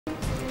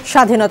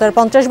স্বাধীনতার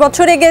 50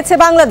 বছর এগিয়েছে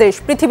বাংলাদেশ।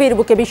 পৃথিবীর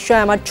বুকে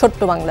বিস্ময় আমার ছোট্ট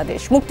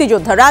বাংলাদেশ।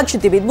 মুক্তিযোদ্ধা,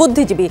 রাজনীতিবিদ,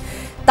 বুদ্ধিজীবী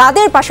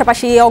তাদের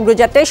পাশাপাশি এই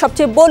অগ্রযাত্রায়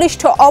সবচেয়ে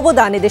বলিষ্ঠ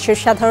অবদান দেশের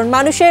সাধারণ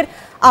মানুষের,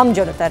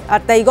 আমজনতার।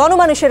 আর তাই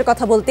গণমানুষের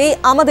কথা বলতেই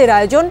আমাদের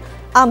আয়োজন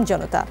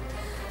আমজনতা।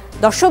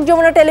 দর্শক,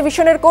 যমুনা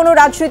টেলিভিশনের কোনো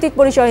রাজনৈতিক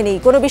পরিচয় নেই,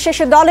 কোনো বিশেষ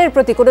দলের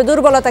প্রতি কোনো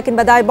দুর্বলতা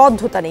কিংবা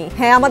দায়বদ্ধতা নেই।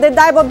 হ্যাঁ, আমাদের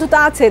দায়বদ্ধতা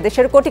আছে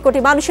দেশের কোটি কোটি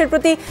মানুষের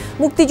প্রতি,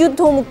 মুক্তিযুদ্ধ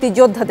ও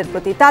মুক্তিযোদ্ধাদের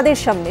প্রতি। তাদের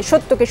সামনে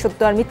সত্যকে সত্য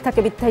আর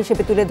মিথ্যাকে মিথ্যা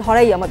হিসেবে তুলে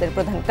ধরাই আমাদের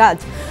প্রধান কাজ।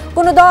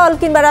 কোনো দল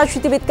কিংবা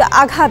রাজনীতিবিদকে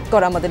আঘাত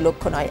করা আমাদের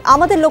লক্ষ্য নয়।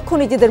 আমাদের লক্ষ্য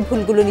নিজেদের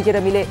ভুলগুলো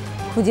নিজেরা মিলে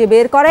খুঁজে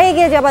বের করা,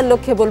 এগিয়ে যাবার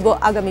লক্ষ্যে বলবো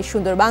আগামী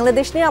সুন্দর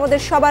বাংলাদেশ নিয়ে আমাদের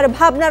সবার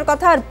ভাবনার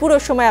কথা। আর পুরো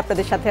সময়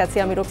আপনাদের সাথে আছি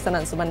আমি রোকসানা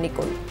আনসুমান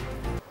নিকোল।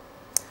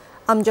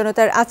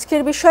 আমজনতার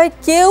আজকের বিষয়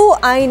কেউ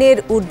আইনের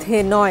ঊর্ধ্বে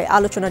নয়।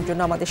 আলোচনার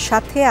জন্য আমাদের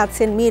সাথে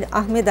আছেন মীর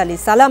আহমেদ আলী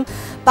সালাম,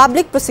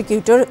 পাবলিক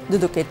প্রসিকিউটর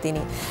দুদকের।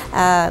 তিনি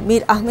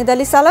মীর আহমেদ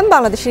আলী সালাম,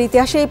 বাংলাদেশের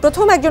ইতিহাসে এই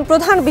প্রথম একজন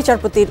প্রধান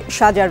বিচারপতির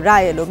সাজার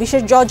রায় এলো।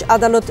 বিশেষ জজ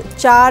আদালত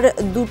 4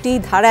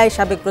 ধারায়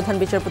সাবেক প্রধান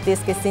বিচারপতি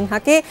এসকে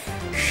সিনহাকে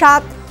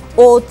 7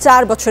 ও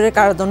 4 বছরের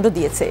কারাদণ্ড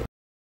দিয়েছে।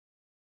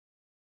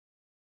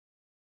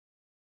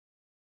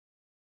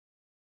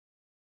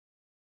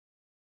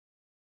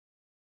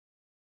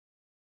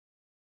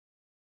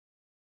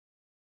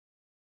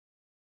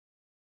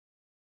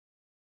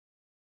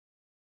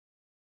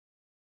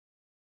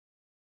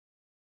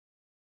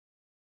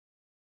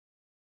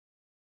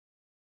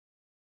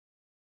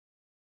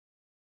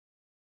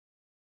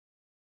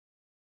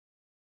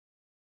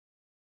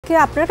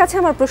 আপনার কাছে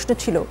আমার প্রশ্ন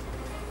ছিল,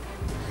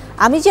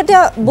 আমি যেটা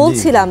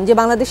বলছিলাম যে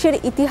বাংলাদেশের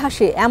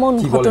ইতিহাসে এমন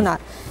ঘটনা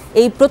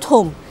এই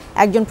প্রথম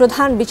একজন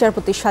প্রধান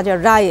বিচারপতির সাজার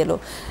রায় এলো।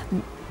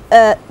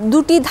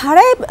 2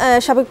 ধারায়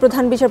সাবেক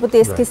প্রধান বিচারপতি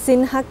এসকে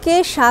সিনহাকে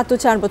 7 ও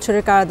 4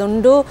 বছরের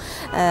কারাদণ্ড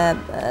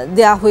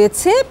দেয়া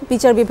হয়েছে।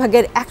 বিচার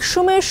বিভাগের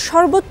একসময়ের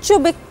সর্বোচ্চ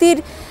ব্যক্তির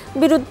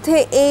বিরুদ্ধে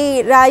এই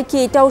রায় কি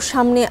এটাও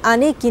সামনে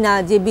আনে কিনা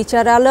যে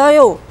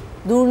বিচারালয়ও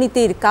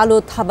দুর্নীতির কালো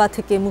থাবা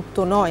থেকে মুক্ত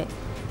নয়?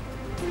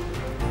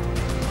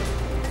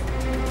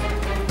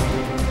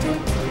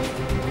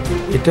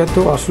 এটা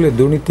তো আসলে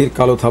দুর্নীতির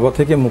কালো থাবা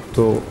থেকে মুক্ত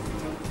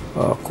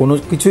কোনো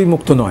কিছুই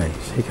মুক্ত নয়।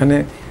 সেখানে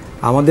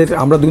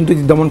আমরা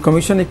দুর্নীতি দমন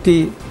কমিশন একটি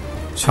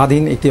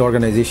স্বাধীন একটি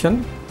অর্গানাইজেশন।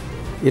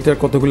 এটার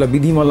কতগুলো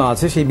বিধিমালা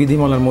আছে, সেই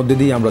বিধিমালার মধ্যে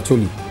দিয়ে আমরা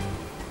চলি।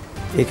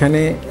 এখানে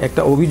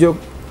একটা অভিযোগ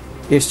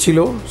এসছিল,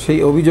 সেই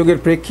অভিযোগের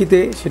প্রেক্ষিতে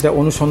সেটা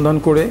অনুসন্ধান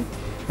করে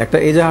একটা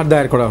এজাহার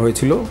দায়ের করা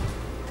হয়েছিল।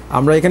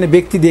 আমরা এখানে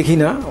ব্যক্তি দেখি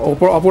না,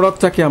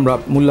 অপরাধটাকে আমরা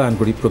মূল্যায়ন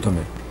করি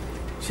প্রথমে।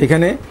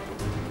 সেখানে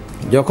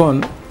যখন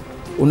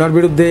ওনার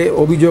বিরুদ্ধে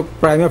অভিযোগ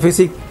প্রাইমা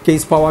ফেসি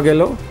কেস পাওয়া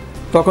গেল,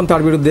 তখন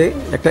তার বিরুদ্ধে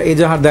একটা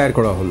এজাহার দায়ের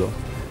করা হলো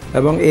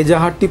এবং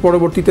এজাহারটি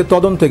পরবর্তীতে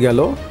তদন্তে গেল।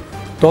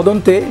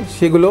 তদন্তে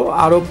সেগুলো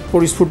আরও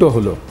পরিস্ফুট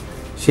হলো।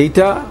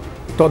 সেইটা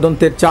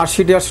তদন্তের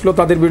চার্জশিটে আসলো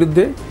তাদের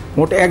বিরুদ্ধে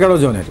মোট 11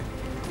 জনের,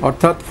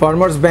 অর্থাৎ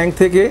ফার্মার্স ব্যাংক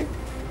থেকে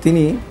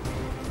তিনি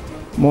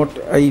মোট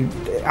এই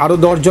আরও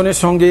 10 জনের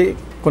সঙ্গে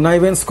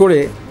কনাইভেন্স করে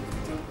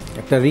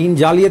একটা ঋণ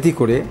জালিয়াতি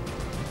করে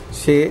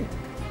সে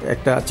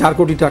একটা 4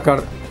 কোটি টাকার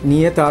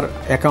নিয়ে তার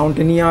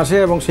অ্যাকাউন্টে নিয়ে আসে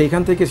এবং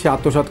সেইখান থেকে সে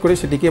আত্মসাৎ করে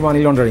সেটিকে মানি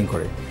লন্ডারিং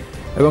করে।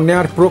 এবং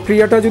নেওয়ার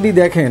প্রক্রিয়াটা যদি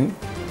দেখেন,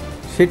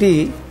 সেটি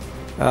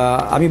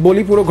আমি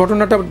বলি, পুরো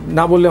ঘটনাটা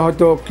না বললে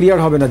হয়তো ক্লিয়ার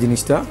হবে না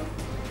জিনিসটা।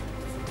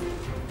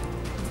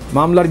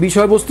 মামলার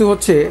বিষয়বস্তু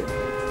হচ্ছে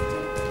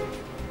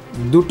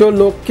 2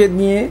 লোককে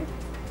নিয়ে,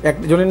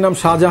 একজনের নাম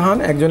শাহজাহান,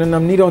 একজনের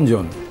নাম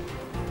নিরঞ্জন।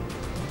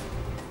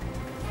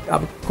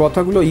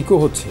 কথাগুলো ইকো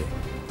হচ্ছে।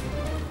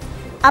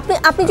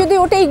 আপনি যদি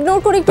ওটা ইগনোর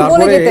করে একটু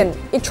বলে দিতেন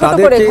ছোট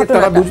করে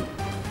ঘটনাটা।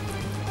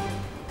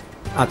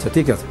 আচ্ছা,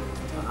 ঠিক আছে।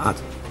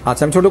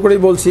 আচ্ছা, আমি ছোট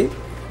করেই বলছি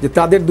যে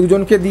তাদের 2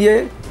 জনকে দিয়ে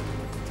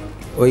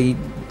ওই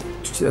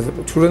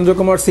সুরেন্দ্র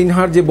কুমার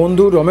সিনহার যে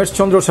বন্ধু রমেশ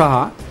চন্দ্র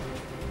সাহা,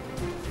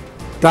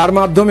 তার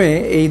মাধ্যমে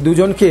এই 2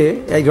 জনকে,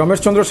 এই রমেশ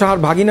চন্দ্র সাহার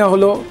ভাগিনা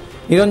হলো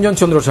নিরঞ্জন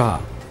চন্দ্র সাহা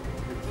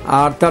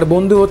আর তার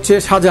বন্ধু হচ্ছে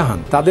শাহজাহান।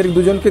 তাদের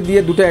 2 জনকে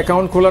দিয়ে 2টা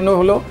অ্যাকাউন্ট খোলানো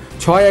হলো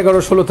 6,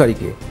 11, 16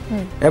 তারিখে।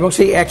 এবং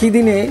সেই একই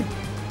দিনে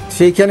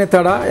সেইখানে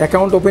তারা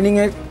অ্যাকাউন্ট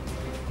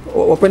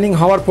ওপেনিং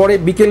হওয়ার পরে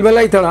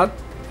বিকেলবেলায় তারা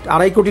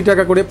 2.5 কোটি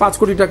টাকা করে 5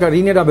 কোটি টাকা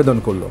ঋণের আবেদন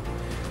করলো।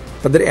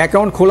 তাদের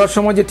অ্যাকাউন্ট খোলার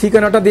সময় যে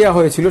ঠিকানাটা দেওয়া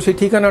হয়েছিল, সেই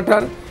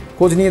ঠিকানাটার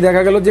খোঁজ নিয়ে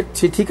দেখা গেল যে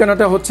সেই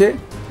ঠিকানাটা হচ্ছে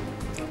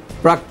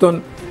প্রাক্তন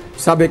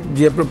সাবেক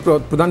যে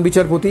প্রধান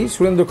বিচারপতি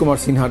সুরেন্দ্র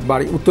কুমার সিনহার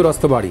বাড়ি,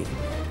 উত্তরাস্ত বাড়ি,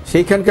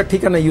 সেইখানকার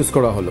ঠিকানা ইউজ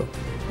করা হলো।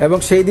 এবং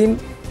সেই দিন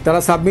তারা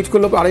সাবমিট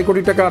করলো 2.5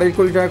 কোটি টাকা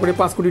করে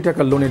 5 কোটি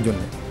টাকার লোনের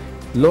জন্য।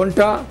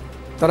 লোনটা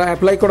তারা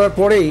অ্যাপ্লাই করার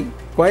পরেই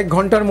কয়েক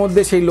ঘন্টার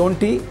মধ্যে সেই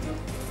লোনটি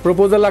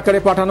প্রপোজাল আকারে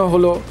পাঠানো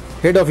হলো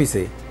হেড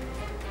অফিসে,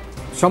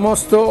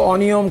 সমস্ত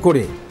অনিয়ম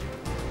করে।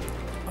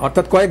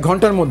 অর্থাৎ কয়েক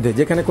ঘন্টার মধ্যে,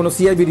 যেখানে কোনো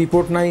সিআইবি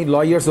রিপোর্ট নাই,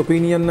 লয়ার্স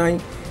ওপিনিয়ন নাই,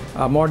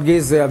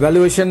 মর্টগেজ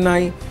ভ্যালুয়েশন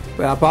নাই,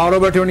 পাওয়ার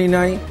অফ অ্যাটর্নি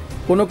নাই,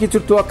 কোনো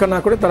কিছুর তোয়াক্কা না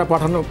করে তারা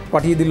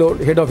পাঠিয়ে দিল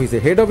হেড অফিসে।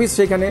 হেড অফিস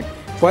সেখানে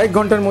কয়েক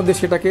ঘন্টার মধ্যে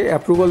সেটাকে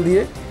অ্যাপ্রুভাল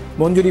দিয়ে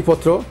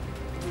মঞ্জুরিপত্র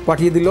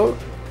পাঠিয়ে দিল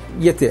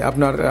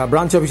আপনার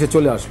ব্রাঞ্চ অফিসে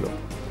চলে আসলো।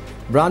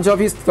 ব্রাঞ্চ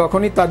অফিস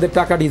তখনই তাদের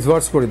টাকা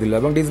ডিসবার্স করে দিল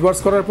এবং ডিসবার্স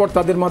করার পর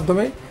তাদের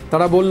মাধ্যমে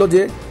তারা বলল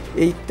যে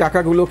এই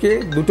টাকাগুলোকে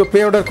দুটো পে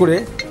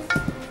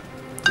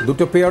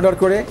অর্ডার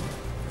করে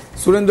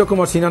সুরেন্দ্র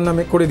কুমার সিনহার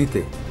নামে করে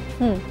দিতে।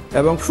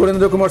 এবং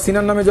সুরেন্দ্র কুমার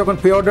সিনহার নামে যখন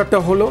পে অর্ডারটা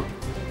হলো,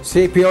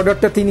 সেই পে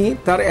অর্ডারটা তিনি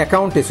তার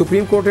অ্যাকাউন্টে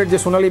সুপ্রিম কোর্টের যে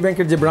সোনালী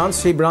ব্যাংকের যে ব্রাঞ্চ,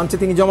 সেই ব্রাঞ্চে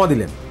তিনি জমা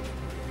দিলেন।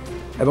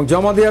 এবং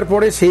জমা দেওয়ার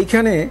পরে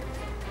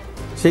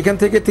সেইখান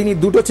থেকে তিনি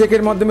দুটো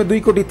চেকের মাধ্যমে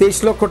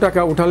 2,23,00,000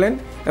 টাকা উঠালেন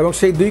এবং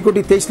সেই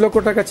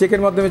 2,23,00,000 টাকা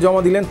চেকের মাধ্যমে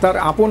জমা দিলেন তার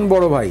আপন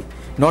বড় ভাই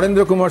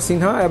নরেন্দ্র কুমার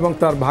সিনহা এবং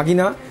তার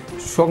ভাগিনা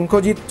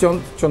শঙ্খজিৎ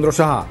চন্দ্র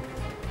সাহা।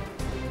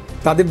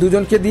 তাদের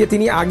দুজনকে দিয়ে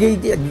তিনি আগেই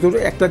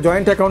একটা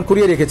জয়েন্ট অ্যাকাউন্ট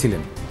করিয়ে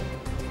রেখেছিলেন।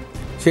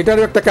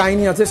 সেটারও একটা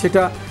কাহিনী আছে,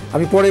 সেটা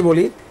আমি পরে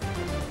বলি।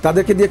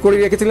 তাদেরকে দিয়ে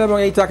করিয়ে রেখেছিলেন এবং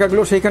এই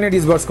টাকাগুলো সেইখানে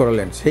ডিসবার্স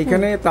করালেন।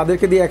 সেইখানে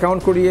তাদেরকে দিয়ে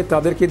অ্যাকাউন্ট করিয়ে,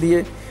 তাদেরকে দিয়ে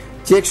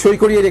চেক সই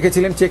করিয়ে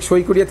রেখেছিলেন। চেক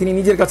সই করিয়ে তিনি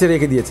নিজের কাছে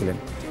রেখে দিয়েছিলেন।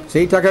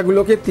 সেই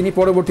টাকাগুলোকে তিনি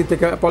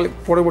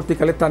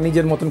পরবর্তীকালে তার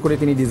নিজের মতন করে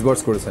তিনি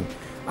ডিসবার্স করেছেন।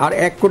 আর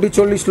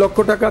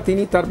 1,40,00,000 টাকা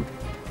তিনি তার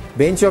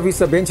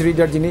বেঞ্চ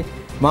রিডার যিনি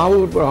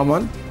মাহবুব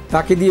রহমান,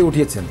 তাকে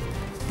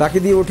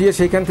দিয়ে উঠিয়ে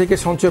সেইখান থেকে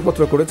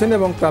সঞ্চয়পত্র করেছেন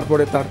এবং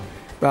তারপরে তার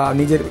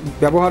নিজের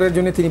ব্যবহারের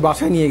জন্য তিনি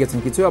বাসায় নিয়ে গেছেন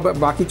কিছু। আবার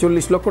বাকি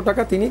 40,00,000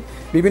 টাকা তিনি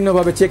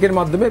বিভিন্নভাবে চেকের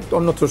মাধ্যমে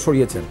অন্যত্র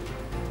সরিয়েছেন।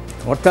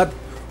 অর্থাৎ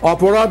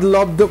অপরাধ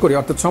লব্ধ করে,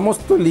 অর্থাৎ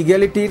সমস্ত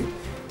লিগ্যালিটির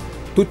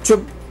তুচ্ছ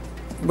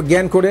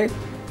জ্ঞান করে,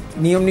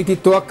 নিয়ম নীতি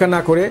তোয়াক্কা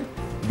না করে,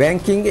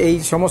 ব্যাংকিং এই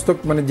সমস্ত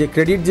মানে যে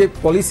ক্রেডিট যে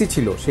পলিসি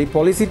ছিল, সেই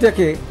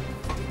পলিসিটাকে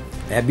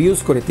অ্যাবিউজ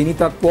করে তিনি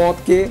তার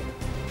পদকে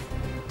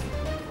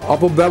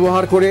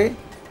অপব্যবহার করে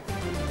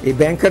এই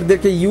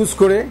ব্যাংকারদেরকে ইউজ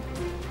করে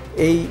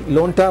এই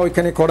লোনটা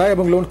ওইখানে করায়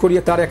এবং লোন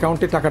করিয়ে তার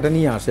অ্যাকাউন্টে টাকাটা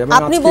নিয়ে আসে।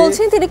 আপনি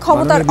বলছেন তিনি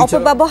ক্ষমতার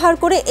অপব্যবহার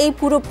করে এই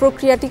পুরো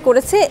প্রক্রিয়াটি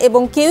করেছে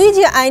এবং কেউই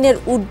যে আইনের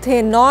ঊর্ধ্বে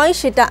নয়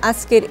সেটা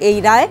আজকের এই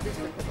রায়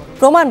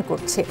প্রমাণ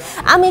করছে।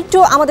 আমি একটু,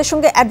 আমাদের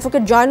সঙ্গে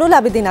অ্যাডভোকেট জয়নুল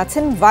আবেদিন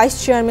আছেন, ভাইস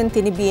চেয়ারম্যান,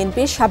 তিনি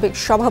বিএনপির সাবেক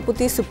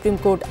সভাপতি, সুপ্রিম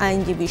কোর্ট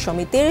আইনজীবী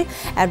সমিতির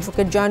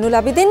অ্যাডভোকেট জয়নুল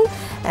আবেদিন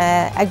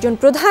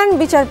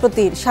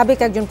সাবেক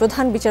একজন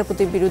প্রধান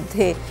বিচারপতির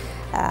বিরুদ্ধে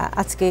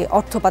আজকে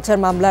অর্থ পাচার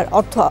মামলার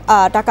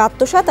টাকা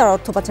আত্মসাৎ আর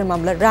অর্থ পাচার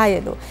মামলার রায়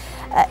এলো।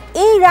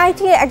 এই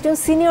রায়টি একজন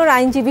সিনিয়র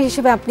আইনজীবী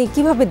হিসেবে আপনি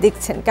কিভাবে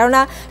দেখছেন?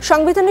 কেননা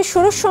সংবিধানের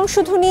ষোড়শ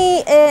সংশোধনী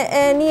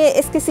নিয়ে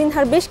এসকে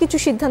সিনহার বেশ কিছু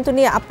সিদ্ধান্ত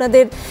নিয়ে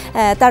আপনাদের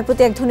তার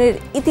প্রতি এক ধরনের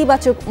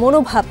ইতিবাচক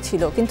মনোভাব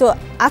ছিল, কিন্তু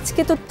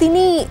আজকে তো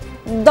তিনি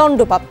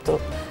দণ্ডপ্রাপ্ত,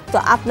 তো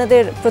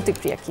আপনাদের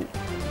প্রতিক্রিয়া কি?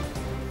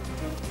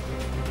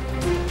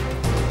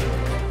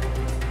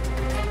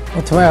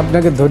 প্রথমে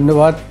আপনাকে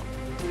ধন্যবাদ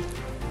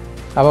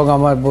এবং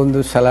আমার বন্ধু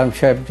সালাম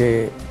সাহেব যে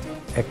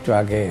একটু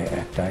আগে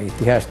একটা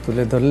ইতিহাস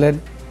তুলে ধরলেন,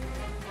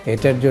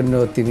 এটার জন্য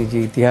তিনি যে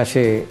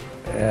ইতিহাসে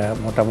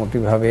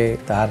মোটামুটিভাবে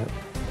তার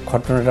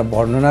ঘটনাটা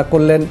বর্ণনা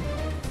করলেন,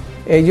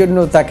 এই জন্য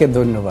তাকে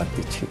ধন্যবাদ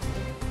দিচ্ছি।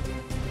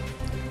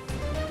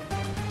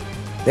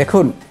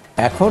 দেখুন,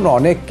 এখন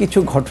অনেক কিছু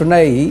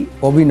ঘটনাই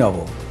অভিনব।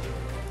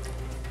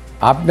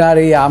 আপনার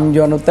এই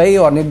আমজনতাই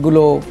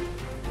অনেকগুলো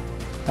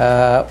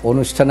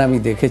অনুষ্ঠান আমি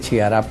দেখেছি।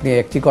 আর আপনি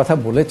একটি কথা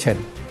বলেছেন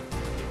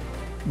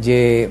যে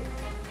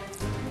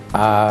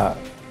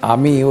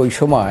আমি ওই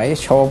সময়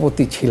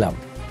সভাপতি ছিলাম।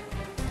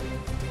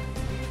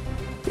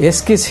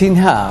 এসকে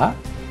সিনহা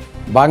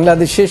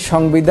বাংলাদেশের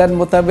সংবিধান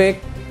মোতাবেক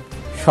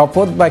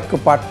শপথ বাক্য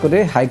পাঠ করে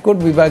হাইকোর্ট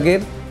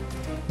বিভাগের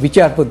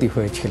বিচারপতি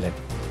হয়েছিলেন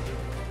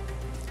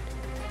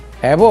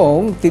এবং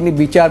তিনি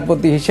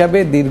বিচারপতি হিসাবে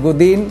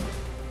দীর্ঘদিন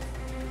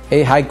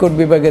এই হাইকোর্ট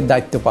বিভাগের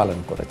দায়িত্ব পালন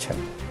করেছেন।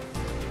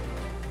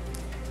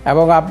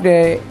 এবং আপনি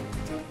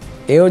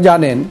এও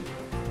জানেন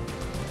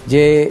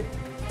যে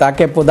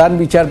তাকে প্রধান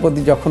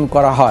বিচারপতি যখন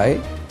করা হয়,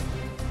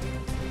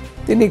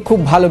 তিনি খুব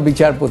ভালো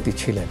বিচারপতি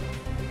ছিলেন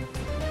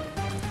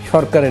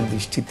সরকারের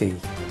দৃষ্টিতেই,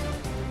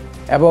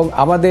 এবং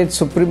আমাদের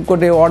সুপ্রিম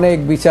কোর্টে অনেক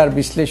বিচার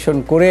বিশ্লেষণ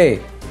করে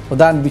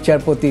প্রধান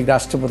বিচারপতি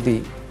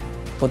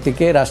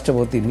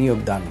রাষ্ট্রপতি নিয়োগ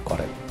দান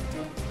করেন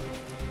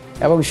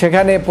এবং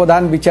সেখানে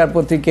প্রধান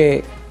বিচারপতিকে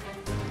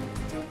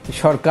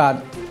সরকার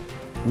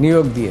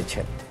নিয়োগ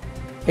দিয়েছেন,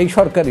 এই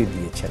সরকারই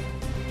দিয়েছেন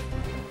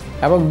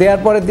এবং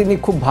দেওয়ার পরে তিনি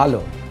খুব ভালো,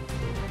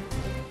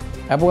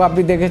 এবং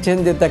আপনি দেখেছেন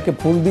যে তাকে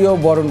ফুল দিয়েও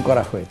বরণ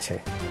করা হয়েছে,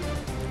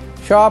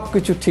 সব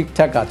কিছু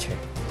ঠিকঠাক আছে।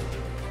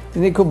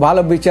 তিনি খুব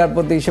ভালো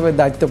বিচারপতি হিসেবে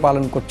দায়িত্ব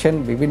পালন করছেন।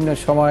 বিভিন্ন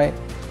সময়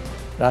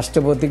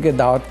রাষ্ট্রপতিকে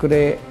দাওয়াত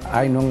করে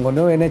আইন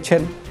অঙ্গনেও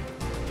এনেছেন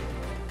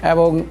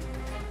এবং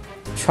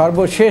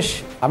সর্বশেষ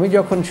আমি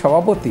যখন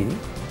সভাপতি,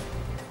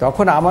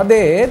 তখন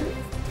আমাদের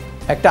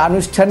একটা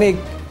আনুষ্ঠানিক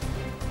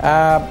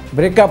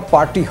ব্রেকআপ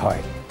পার্টি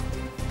হয়।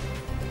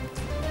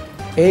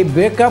 এই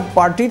ব্রেকআপ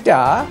পার্টিটা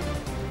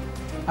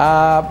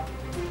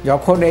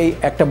যখন এই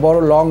একটা বড়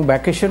লং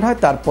ভ্যাকেশন হয়,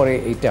 তারপরে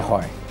এইটা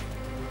হয়।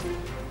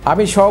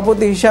 আমি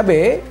সভাপতি হিসাবে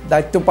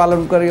দায়িত্ব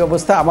পালনকারী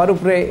অবস্থা আমার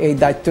উপরে এই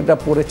দায়িত্বটা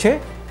পড়েছে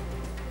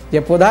যে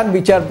প্রধান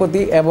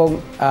বিচারপতি এবং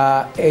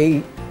এই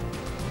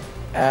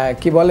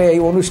এই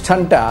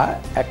অনুষ্ঠানটা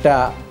একটা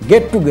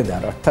গেট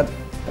টুগেদার, অর্থাৎ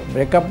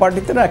ব্রেকআপ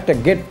পার্টিতে না, একটা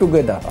গেট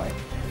টুগেদার হয়।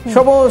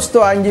 সমস্ত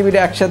আইনজীবীরা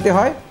একসাথে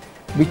হয়,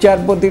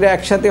 বিচারপতিরা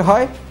একসাথে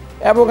হয়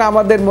এবং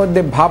আমাদের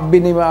মধ্যে ভাব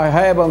বিনিময়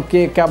হয় এবং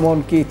কে কেমন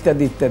কি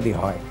ইত্যাদি ইত্যাদি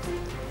হয়।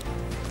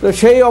 তো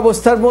সেই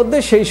অবস্থার মধ্যে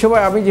সেই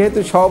সময় আমি যেহেতু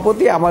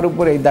সভাপতি, আমার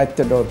উপর এই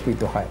দায়িত্বটা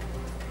অর্পিত হয়।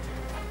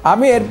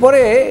 আমি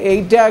এরপরে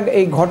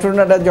এই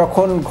ঘটনাটা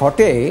যখন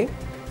ঘটে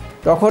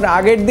তখন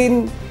আগের দিন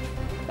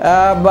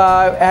বা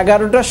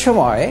 11টার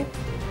সময়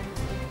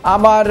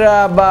আমার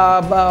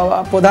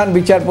প্রধান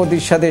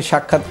বিচারপতির সাথে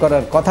সাক্ষাৎ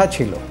করার কথা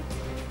ছিল,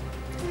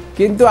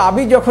 কিন্তু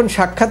আমি যখন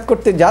সাক্ষাৎ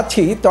করতে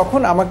যাচ্ছি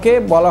তখন আমাকে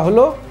বলা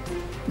হলো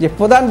যে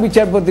প্রধান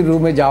বিচারপতির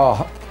রুমে যাওয়া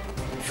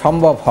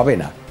সম্ভব হবে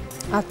না।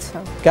 আচ্ছা,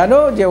 কেন?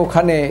 যে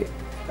ওখানে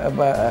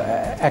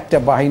একটা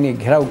বাহিনী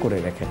ঘেরাও করে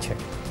রেখেছে।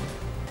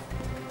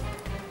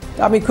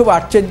 আমি খুব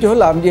আশ্চর্য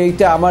হলাম যে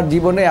এইটা আমার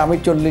জীবনে, আমি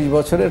 40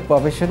 বছরের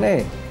প্রফেশনে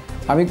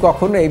আমি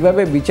কখনো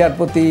এইভাবে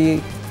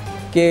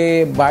বিচারপতিকে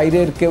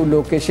বাইরের কেউ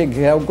লোক এসে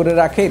ঘেরাও করে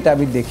রাখে এটা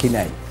আমি দেখি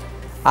নাই।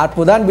 আর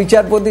প্রধান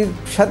বিচারপতির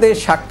সাথে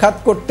সাক্ষাৎ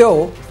করতেও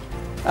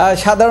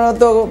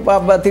সাধারণত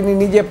তিনি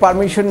নিজে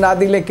পারমিশন না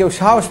দিলে কেউ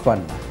সাহস পান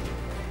না।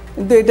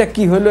 কিন্তু এটা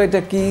কি হলো,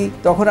 এটা কি?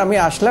 তখন আমি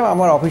আসলাম,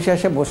 আমার অফিসে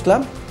এসে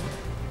বসলাম।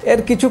 এর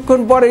কিছুক্ষণ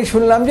পরেই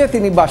শুনলাম যে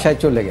তিনি বাসায়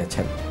চলে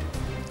গেছেন।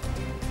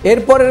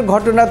 এরপরের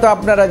ঘটনা তো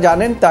আপনারা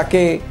জানেন,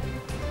 তাকে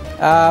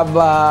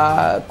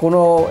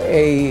কোনো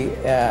এই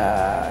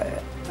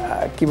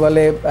কি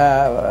বলে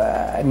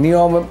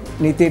নিয়ম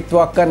নীতির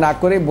তোয়াক্কা না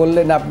করে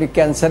বললেন আপনি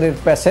ক্যান্সারের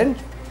পেশেন্ট,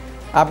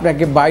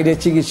 আপনাকে বাইরে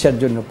চিকিৎসার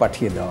জন্য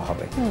পাঠিয়ে দেওয়া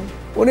হবে।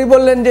 উনি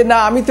বললেন যে না,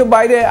 আমি তো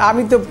বাইরে,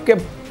 আমি তো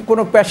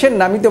কোনো পেশেন্ট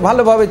না, আমি তো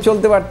ভালোভাবে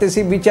চলতে পারতেছি,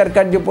 বিচার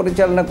কার্য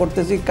পরিচালনা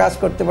করতেছি, কাজ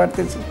করতে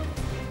পারতেছি।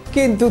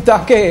 কিন্তু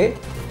তাকে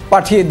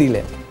পাঠিয়ে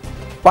দিলেন।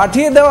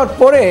 পাঠিয়ে দেওয়ার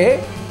পরে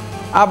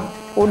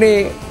উনি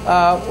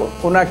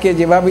ওনাকে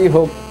যেভাবেই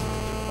হোক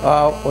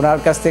ওনার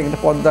কাছ থেকে একটা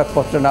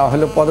পদত্যাগপত্র নেওয়া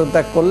হলো,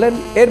 পদত্যাগ করলেন।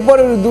 এরপরে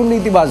উনি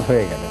দুর্নীতিবাজ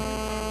হয়ে গেলেন।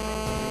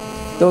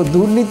 তো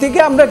দুর্নীতিকে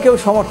আমরা কেউ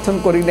সমর্থন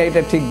করি না,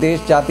 এটা ঠিক, দেশ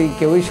জাতি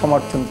কেউই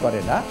সমর্থন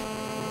করে না।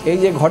 এই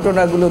যে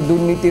ঘটনাগুলো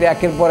দুর্নীতির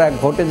একের পর এক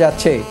ঘটে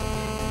যাচ্ছে,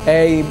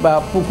 এই বা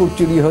পুকুর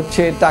চুরি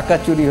হচ্ছে, টাকা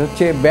চুরি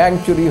হচ্ছে, ব্যাংক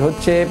চুরি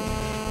হচ্ছে,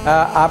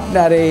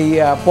 আপনার এই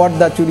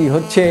পর্দা চুরি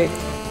হচ্ছে,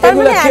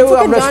 এগুলো কেউ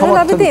আমরা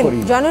সমর্থন করি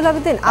না। জয়নুল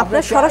আবেদিন,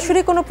 আপনার সরাসরি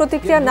কোনো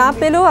প্রতিক্রিয়া না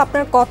পেলেও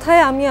আপনার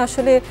কথায় আমি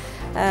আসলে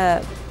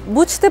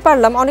বুঝতে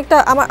পারলাম অনেকটা,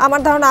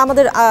 আমার ধারণা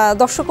আমাদের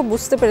দর্শকও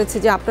বুঝতে পেরেছে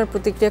যে আপনার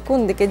প্রতিক্রিয়া কোন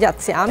দিকে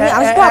যাচ্ছে। আমি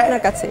আসবো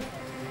আপনার কাছে,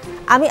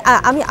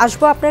 আমি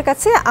আসবো আপনার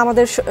কাছে।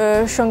 আমাদের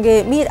সঙ্গে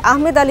মীর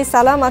আহমেদ আলী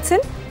সালাম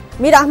আছেন।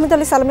 মীর আহমেদ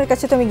আলী সালামের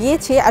কাছে তো আমি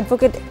গিয়েছি।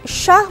 অ্যাডভোকেট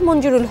শাহ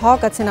মঞ্জুরুল হক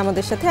আছেন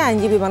আমাদের সাথে,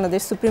 আইনজীবী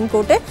বাংলাদেশ সুপ্রিম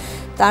কোর্টে।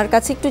 তার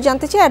কাছে একটু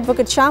জানতে চাই,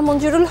 অ্যাডভোকেট শাহ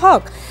মঞ্জুরুল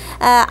হক,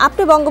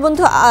 আপনি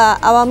বঙ্গবন্ধু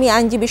আওয়ামী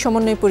আইনজীবী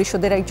সমন্বয়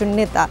পরিষদের একজন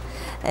নেতা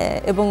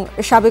এবং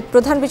সাবেক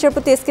প্রধান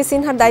বিচারপতি এস.কে.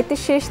 সিনহার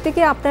দায়িত্বের শেষ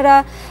থেকে আপনারা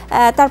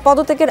তার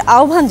পদত্যাগের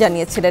আহ্বান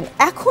জানিয়েছিলেন।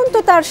 এখন তো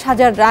তার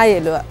সাজার রায়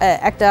এলো,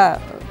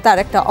 তার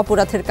একটা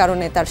অপরাধের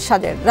কারণে তার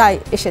সাজার রায়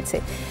এসেছে।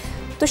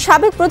 তো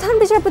সাবেক প্রধান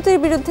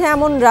বিচারপতির বিরুদ্ধে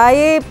এমন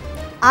রায়ে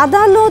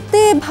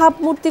আদালতে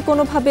ভাবমূর্তি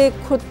কোনোভাবে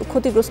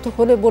ক্ষতিগ্রস্ত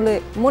হলে বলে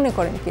মনে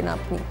করেন কিনা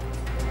আপনি?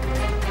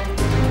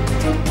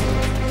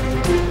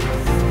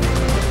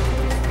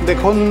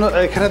 দেখুন,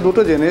 এখানে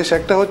দুটো জিনিস।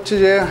 একটা হচ্ছে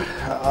যে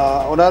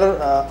ওনার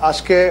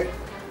আজকে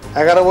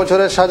 11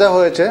 বছরের সাজা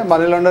হয়েছে,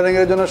 মানি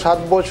লন্ডারিংয়ের জন্য 7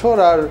 বছর,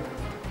 আর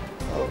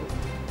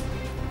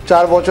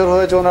 4 বছর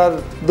হয়েছে ওনার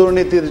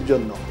দুর্নীতির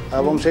জন্য,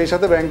 এবং সেই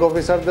সাথে ব্যাংক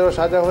অফিসারদেরও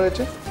সাজা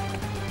হয়েছে।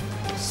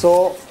 সো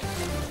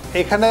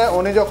এখানে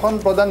উনি যখন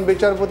প্রধান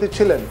বিচারপতি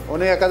ছিলেন,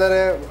 উনি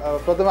একাধারে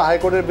প্রথমে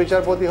হাইকোর্টের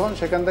বিচারপতি হন,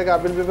 সেখান থেকে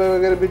আপিল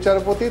বিভাগের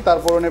বিচারপতি,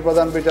 তারপর উনি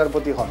প্রধান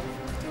বিচারপতি হন।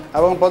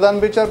 এবং প্রধান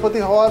বিচারপতি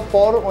হওয়ার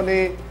পর উনি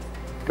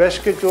বেশ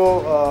কিছু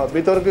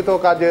বিতর্কিত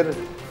কাজের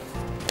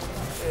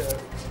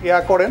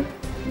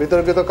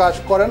বিতর্কিত কাজ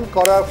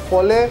করার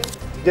ফলে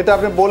যেটা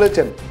আপনি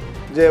বলেছেন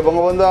যে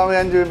বঙ্গবন্ধু আওয়ামী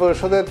আইনজীবী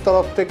পরিষদের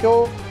তরফ থেকেও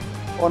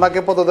ওনাকে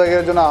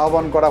পদত্যাগের জন্য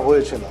আহ্বান করা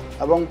হয়েছিল,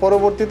 এবং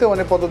পরবর্তীতে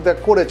উনি পদত্যাগ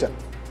করেছেন।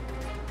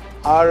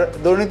 আর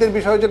দুর্নীতির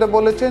বিষয়ে যেটা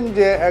বলেছেন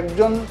যে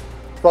একজন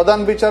প্রধান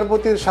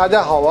বিচারপতির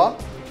সাজা হওয়া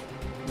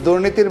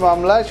দুর্নীতির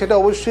মামলায়, সেটা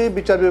অবশ্যই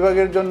বিচার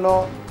বিভাগের জন্য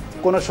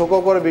কোনো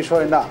সুখকর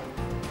বিষয় না।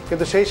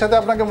 কিন্তু সেই সাথে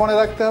আপনাকে মনে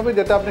রাখতে হবে,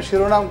 যেটা আপনি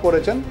শিরোনাম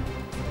করেছেন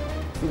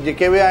যে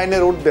কেউ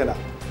আইনের ঊর্ধ্বে না।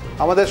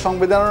 আমাদের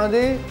সংবিধান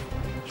অনুযায়ী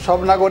সব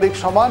নাগরিক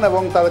সমান,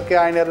 এবং তাদেরকে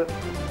আইনের,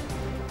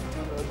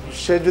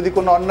 সে যদি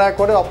কোনো অন্যায়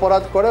করে,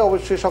 অপরাধ করে,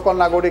 অবশ্যই সকল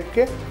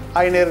নাগরিককে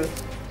আইনের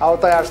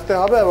আওতায় আসতে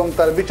হবে এবং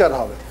তার বিচার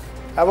হবে।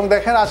 এবং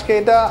দেখেন, আজকে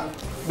এটা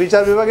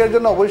বিচার বিভাগের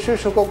জন্য অবশ্যই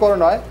সুখকর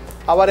নয়।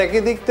 আবার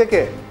একই দিক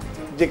থেকে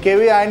যে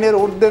কেউই আইনের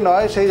ঊর্ধ্বে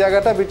নয়, সেই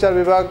জায়গাটা বিচার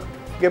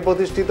বিভাগে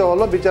প্রতিষ্ঠিত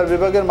হলো, বিচার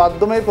বিভাগের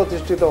মাধ্যমেই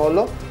প্রতিষ্ঠিত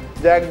হলো,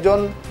 যে একজন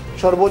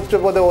সর্বোচ্চ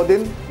পদে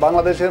অধীন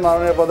বাংলাদেশের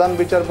মাননীয় প্রধান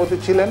বিচারপতি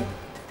ছিলেন,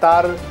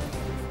 তার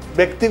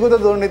ব্যক্তিগত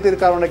দুর্নীতির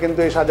কারণে কিন্তু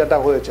এই সাজাটা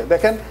হয়েছে।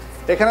 দেখেন,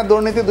 এখানে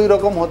দুর্নীতি দুই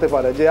রকম হতে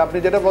পারে। যে আপনি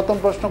যেটা প্রথম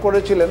প্রশ্ন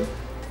করেছিলেন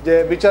যে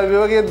বিচার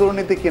বিভাগীয়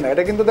দুর্নীতি কিনা,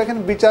 এটা কিন্তু দেখেন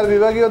বিচার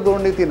বিভাগীয়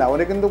দুর্নীতি না।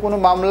 উনি কিন্তু কোনো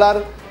মামলার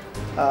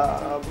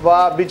বা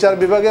বিচার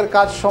বিভাগের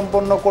কাজ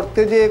সম্পন্ন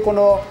করতে যেয়ে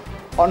কোনো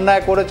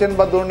অন্যায় করেছেন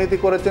বা দুর্নীতি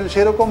করেছেন,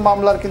 সেরকম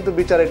মামলার কিন্তু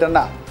বিচার এটা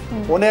না।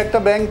 উনি একটা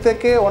ব্যাংক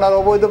থেকে ওনার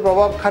অবৈধ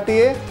প্রভাব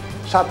খাটিয়ে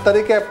 7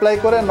 তারিখে অ্যাপ্লাই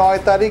করে 9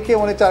 তারিখে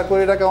উনি 4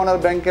 কোটি টাকা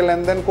ওনার ব্যাংকে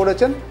লেনদেন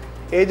করেছেন।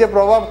 এই যে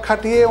প্রভাব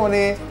খাটিয়ে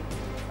উনি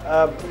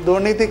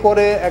দুর্নীতি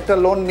করে একটা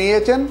লোন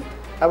নিয়েছেন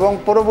এবং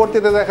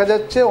পরবর্তীতে দেখা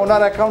যাচ্ছে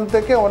ওনার অ্যাকাউন্ট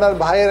থেকে ওনার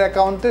ভাইয়ের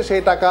অ্যাকাউন্টে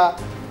সেই টাকা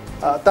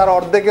তার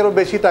অর্ধেকেরও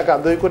বেশি টাকা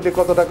 2 কোটি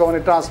কত টাকা উনি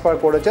ট্রান্সফার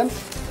করেছেন,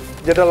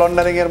 যেটা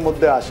লন্ডারিংয়ের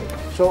মধ্যে আসে।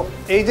 সো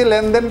এই যে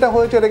লেনদেনটা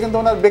হয়েছে এটা কিন্তু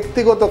ওনার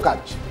ব্যক্তিগত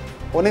কাজ।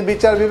 উনি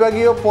বিচার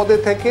বিভাগীয় পদে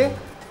থেকে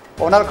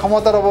ওনার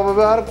ক্ষমতার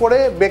অপব্যবহার করে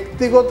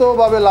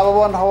ব্যক্তিগতভাবে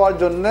লাভবান হওয়ার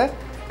জন্য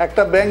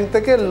একটা ব্যাংক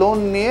থেকে লোন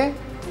নিয়ে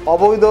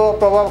অবৈধ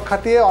প্রভাব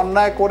খাটিয়ে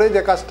অন্যায় করে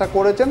যে কাজটা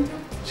করেছেন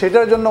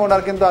সেটার জন্য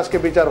ওনার কিন্তু আজকে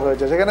বিচার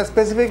হয়েছে। সেখানে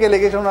স্পেসিফিক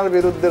এলিগেশন ওনার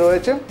বিরুদ্ধে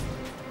রয়েছে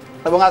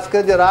এবং আজকে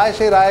যে রায়,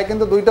 সেই রায়ে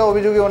কিন্তু 2টা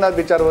অভিযোগে ওনার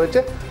বিচার হয়েছে।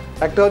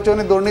 একটা হচ্ছে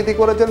উনি দুর্নীতি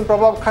করেছেন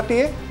প্রভাব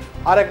খাটিয়ে,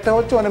 আর একটা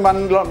হচ্ছে উনি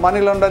মানি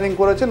লন্ডারিং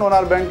করেছেন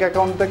ওনার ব্যাংক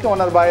অ্যাকাউন্ট থেকে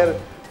ওনার ভাইয়ের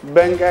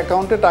ব্যাংক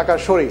অ্যাকাউন্টে টাকা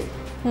সরিয়ে।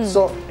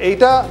 সো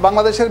এইটা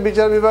বাংলাদেশের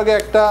বিচার বিভাগে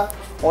একটা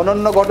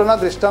অনন্য ঘটনা,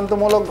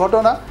 দৃষ্টান্তমূলক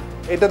ঘটনা।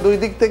 এটা 2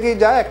 দিক থেকেই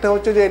যায়। একটা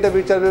হচ্ছে যে এটা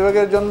বিচার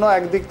বিভাগের জন্য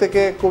একদিক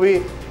থেকে খুবই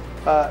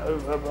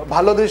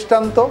ভালো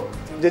দৃষ্টান্ত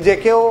যে যে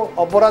কেউ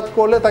অপরাধ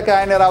করলে তাকে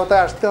আইনের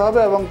আওতায় আসতে হবে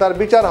এবং তার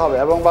বিচার হবে,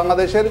 এবং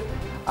বাংলাদেশের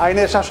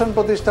আইনের শাসন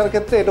প্রতিষ্ঠার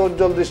ক্ষেত্রে এটা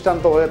উজ্জ্বল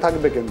দৃষ্টান্ত হয়ে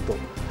থাকবে। কিন্তু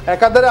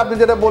একাধারে আপনি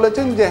যেটা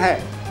বলেছেন যে হ্যাঁ,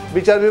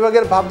 বিচার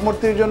বিভাগের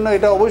ভাবমূর্তির জন্য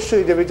এটা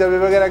অবশ্যই যে বিচার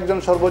বিভাগের একজন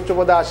সর্বোচ্চ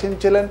পদে আসীন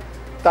ছিলেন,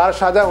 তার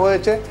সাজা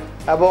হয়েছে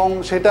এবং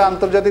সেটা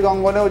আন্তর্জাতিক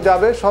অঙ্গনেও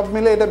যাবে। সব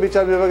মিলে এটা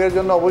বিচার বিভাগের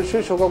জন্য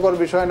অবশ্যই সুখকর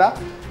বিষয় না,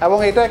 এবং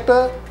এটা একটা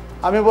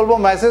আমি বলবো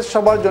মেসেজ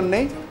সবার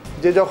জন্যেই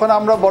যে যখন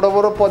আমরা বড়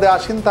বড় পদে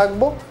আসীন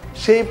থাকব,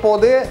 সেই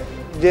পদে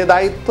যে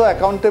দায়িত্ব,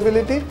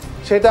 অ্যাকাউন্টেবিলিটি,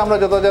 সেটা আমরা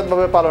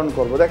যথাযথভাবে পালন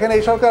করব। দেখেন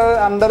এই সরকারের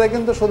আন্ডারে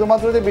কিন্তু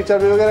শুধুমাত্র যে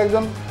বিচার বিভাগের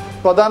একজন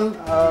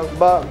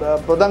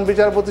প্রধান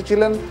বিচারপতি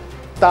ছিলেন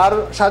তার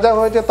সাজা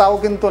হয়েছে তাও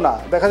কিন্তু না।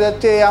 দেখা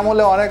যাচ্ছে এই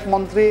আমলে অনেক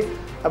মন্ত্রী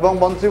এবং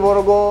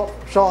মন্ত্রীবর্গ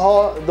সহ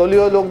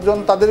দলীয় লোকজন,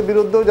 তাদের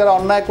বিরুদ্ধেও যারা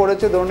অন্যায়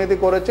করেছে, দুর্নীতি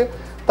করেছে,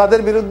 তাদের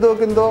বিরুদ্ধেও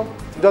কিন্তু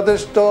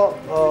যথেষ্ট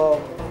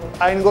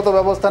আইনগত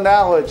ব্যবস্থা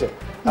নেওয়া হয়েছে।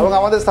 এবং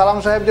আমাদের সালাম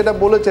সাহেব যেটা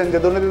বলেছেন যে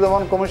দুর্নীতি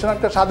দমন কমিশন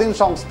একটা স্বাধীন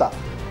সংস্থা,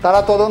 তারা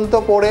তদন্ত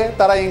করে,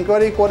 তারা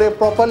ইনকোয়ারি করে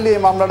প্রপারলি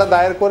এই মামলাটা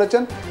দায়ের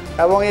করেছেন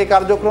এবং এই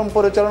কার্যক্রম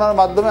পরিচালনার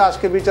মাধ্যমে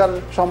আজকে বিচার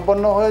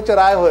সম্পন্ন হয়েছে,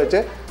 রায় হয়েছে।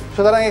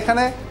 সুতরাং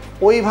এখানে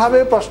ওইভাবে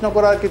প্রশ্ন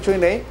করার কিছুই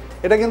নেই।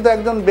 এটা কিন্তু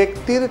একজন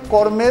ব্যক্তির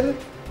কর্মের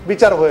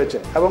বিচার হয়েছে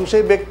এবং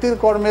সেই ব্যক্তির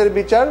কর্মের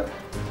বিচার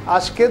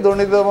আজকে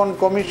দুর্নীতি দমন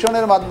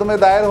কমিশনের মাধ্যমে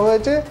দায়ের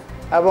হয়েছে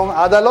এবং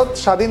আদালত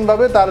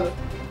স্বাধীনভাবে তার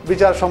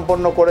বিচার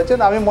সম্পন্ন করেছেন।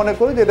 আমি মনে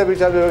করি যে এটা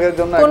বিচার বিভাগের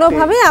জন্য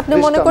কোনোভাবে আপনি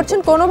মনে করছেন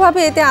কোনোভাবে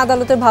এতে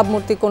আদালতের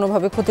ভাবমূর্তি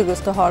কোনোভাবে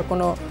ক্ষতিগ্রস্ত হওয়ার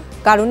কোনো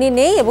কারণই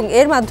নেই এবং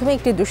এর মাধ্যমে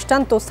একটি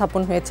দৃষ্টান্ত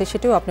স্থাপন হয়েছে,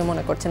 সেটাও আপনি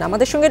মনে করছেন।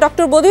 আমাদের সঙ্গে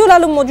ডক্টর বদিউল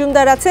আলম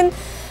মজুমদার আছেন,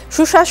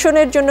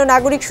 সুশাসনের জন্য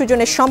নাগরিক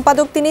সুজনের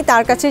সম্পাদক। তিনি,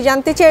 তার কাছে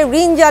জানতে চাই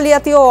ঋণ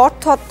জালিয়াতি ও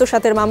অর্থ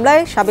আত্মসাতের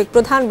মামলায় সাবেক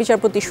প্রধান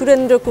বিচারপতি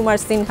সুরেন্দ্র কুমার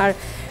সিনহার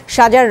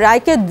সাজার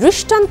রায়কে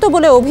দৃষ্টান্ত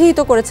বলে অভিহিত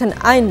করেছেন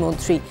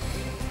আইনমন্ত্রী।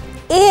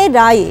 এ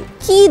রায়ে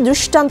কি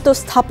দৃষ্টান্ত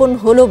স্থাপন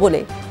হলো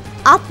বলে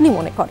আপনি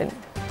মনে করেন?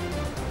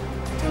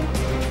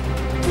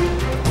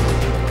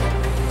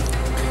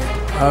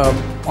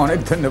 অনেক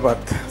ধন্যবাদ।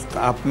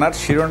 আপনার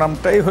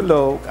শিরোনামটাই হলো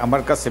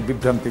আমার কাছে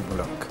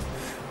বিভ্রান্তিমূলক।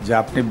 যে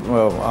আপনি,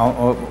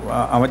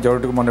 আমার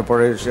যতটুকু মনে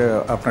পড়ে,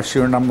 আপনার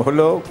শিরোনাম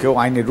হলো কেউ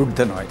আইনের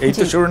ঊর্ধ্বে নয়, এই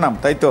তো শিরোনাম,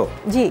 তাই তো?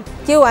 জি,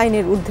 কেউ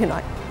আইনের ঊর্ধ্বে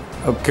নয়।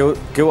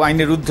 কেউ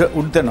আইনের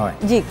ঊর্ধ্বে নয়,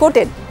 জি,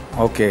 কোটেড।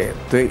 ওকে।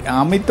 তো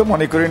আমি তো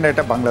মনে করি না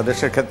এটা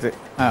বাংলাদেশের ক্ষেত্রে,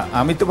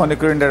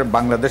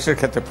 বাংলাদেশের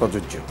ক্ষেত্রে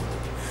প্রযোজ্য।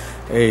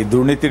 এই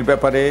দুর্নীতির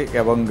ব্যাপারে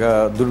এবং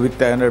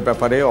দুর্বৃত্তায়নের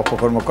ব্যাপারে,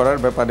 অপকর্ম করার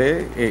ব্যাপারে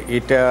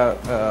এটা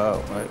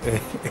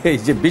এই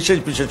যে বিশেষ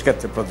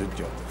ক্ষেত্রে প্রযোজ্য।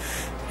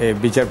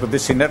 বিচারপতি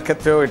সিনহার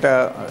ক্ষেত্রেও এটা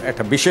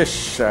একটা বিশেষ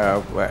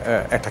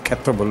একটা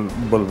ক্ষেত্র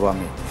বলবো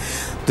আমি।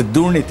 তো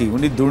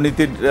উনি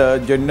দুর্নীতির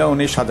জন্য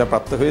উনি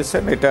সাজাপ্রাপ্ত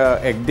হয়েছেন। এটা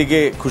একদিকে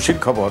খুশির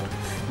খবর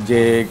যে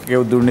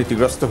কেউ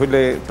দুর্নীতিগ্রস্ত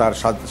হলে তার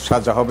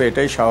সাজা হবে,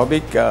 এটাই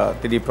স্বাভাবিক।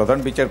 তিনি প্রধান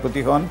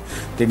বিচারপতি হন,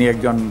 তিনি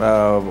একজন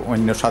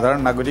অন্য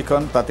সাধারণ নাগরিক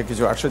হন, তাতে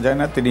কিছু আসে যায়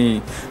না, তিনি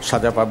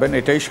সাজা পাবেন,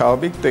 এটাই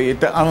স্বাভাবিক। তো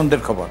এটা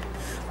আনন্দের খবর।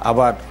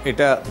 আবার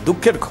এটা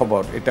দুঃখের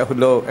খবর, এটা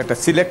হলো একটা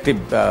সিলেক্টিভ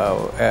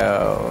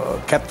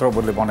ক্ষেত্র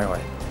বলে মনে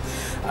হয়।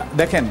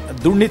 দেখেন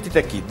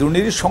দুর্নীতিটা কি,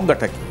 দুর্নীতির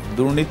সংজ্ঞাটা কি?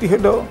 দুর্নীতি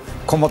হলো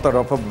ক্ষমতার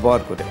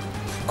অপব্যবহার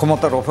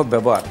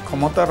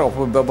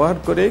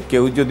করে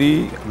কেউ যদি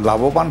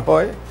লাভবান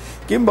হয়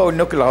কিংবা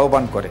অন্যকে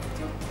লাভবান করে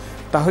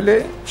তাহলে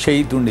সেই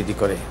দুর্নীতি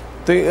করে।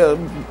 তো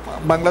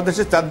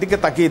বাংলাদেশের চারদিকে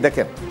তাকিয়ে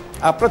দেখেন,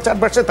 আপনার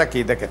চারপাশে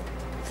তাকিয়ে দেখেন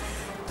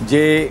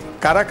যে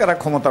কারা কারা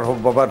ক্ষমতার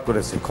অপব্যবহার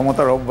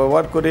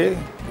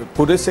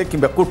করেছে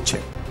কিংবা করছে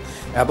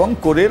এবং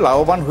করে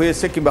লাভবান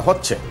হয়েছে কিংবা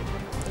হচ্ছে।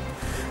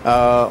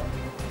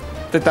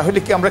 তো তাহলে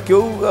কি আমরা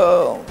কেউ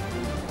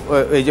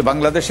এই যে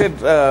বাংলাদেশের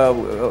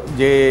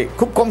যে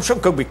খুব কম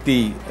সংখ্যক ব্যক্তি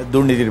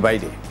দুর্নীতির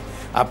বাইরে,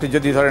 আপনি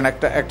যদি ধরেন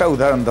একটা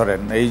উদাহরণ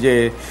ধরেন, এই যে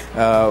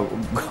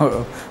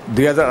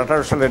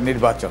 2018 সালের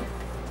নির্বাচন,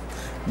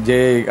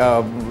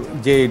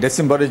 যে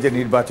ডিসেম্বরে যে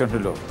নির্বাচন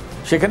হলো,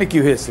 সেখানে কি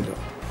হয়েছিল?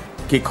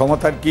 কি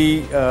ক্ষমতার কি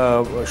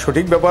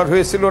সঠিক ব্যবহার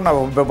হয়েছিল না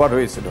অপব্যবহার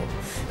হয়েছিল?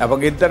 এবং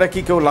এর দ্বারা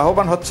কি কেউ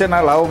লাভবান হচ্ছে না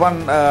লাভবান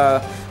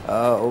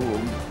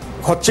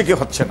হচ্ছে কি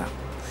হচ্ছে না?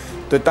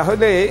 তো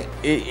তাহলে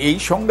এই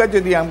সংজ্ঞা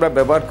যদি আমরা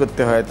ব্যবহার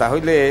করতে হয়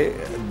তাহলে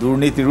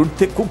দুর্নীতির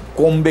ঊর্ধ্বে খুব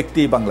কম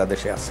ব্যক্তি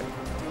বাংলাদেশে আছে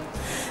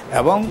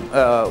এবং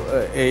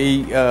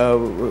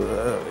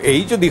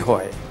এই যদি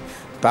হয়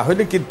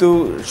তাহলে কিন্তু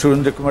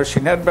সুরেন্দ্র কুমার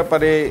সিনহার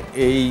ব্যাপারে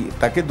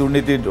তাকে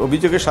দুর্নীতির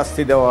অভিযোগে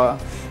শাস্তি দেওয়া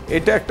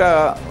এটা একটা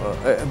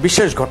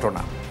বিশেষ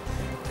ঘটনা।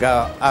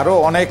 আরও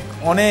অনেক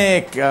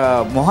অনেক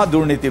মহা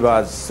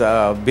দুর্নীতিবাজ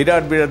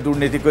বিরাট বিরাট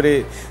দুর্নীতি করে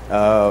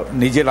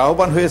নিজের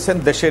লাভবান হয়েছেন,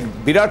 দেশের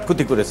বিরাট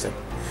ক্ষতি করেছেন,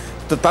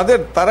 তো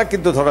তারা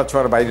কিন্তু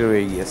ধরাছোঁয়ার বাইরে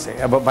রয়ে গিয়েছে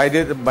এবং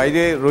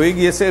বাইরে রয়ে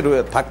গিয়েছে,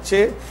 থাকছে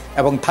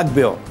এবং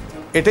থাকবেও।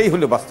 এটাই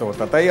হলো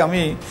বাস্তবতা। তাই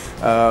আমি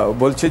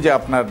বলছি যে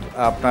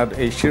আপনার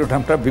এই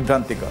শিরোনামটা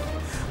বিভ্রান্তিকর।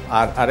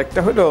 আর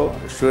আরেকটা হলো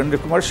সুরেন্দ্র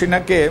কুমার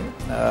সিনহাকে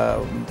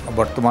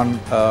বর্তমান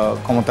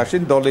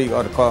ক্ষমতাসীন দলই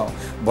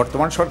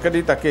বর্তমান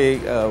সরকারই তাকে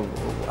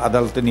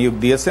আদালতে নিয়োগ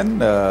দিয়েছেন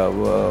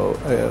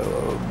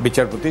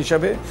বিচারপতি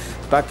হিসাবে।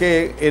 তাকে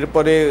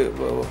এরপরে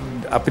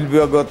আপিল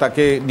বিভাগও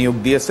তাকে নিয়োগ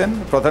দিয়েছেন,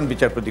 প্রধান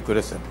বিচারপতি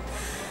করেছেন।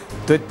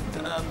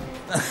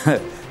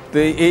 তো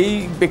এই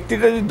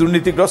ব্যক্তিটা যদি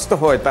দুর্নীতিগ্রস্ত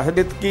হয়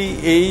তাহলে কি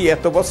এই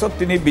এত বছর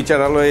তিনি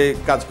বিচারালয়ে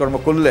কাজকর্ম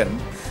করলেন,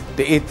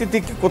 তো এতে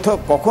থেকে কোথাও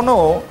কখনো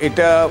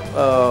এটা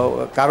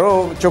কারো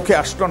চোখে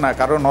আসলো না,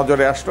 কারো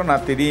নজরে আসলো না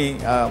তিনি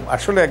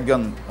আসলে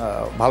একজন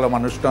ভালো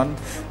মানুষ নন,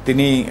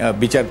 তিনি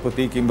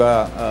বিচারপতি কিংবা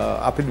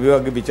আপিল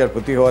বিভাগে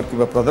বিচারপতি হওয়ার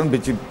কিংবা প্রধান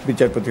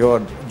বিচারপতি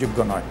হওয়ার যোগ্য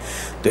নয়।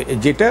 তো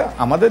যেটা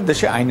আমাদের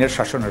দেশে আইনের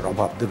শাসনের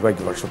অভাব,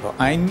 দুর্ভাগ্যবশত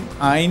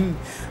আইন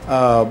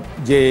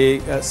যে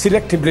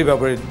সিলেক্টিভলি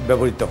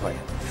ব্যবহৃত হয়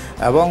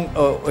এবং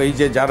ওই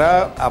যে যারা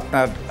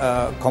আপনার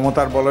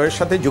ক্ষমতার বলয়ের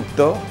সাথে যুক্ত,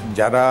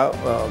 যারা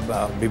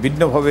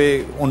বিভিন্নভাবে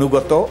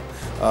অনুগত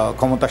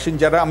ক্ষমতাসীন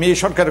যারা, আমি এই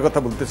সরকারের কথা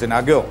বলতেছি না,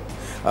 আগেও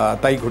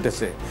তাই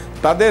ঘটেছে,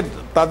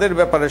 তাদের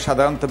ব্যাপারে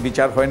সাধারণত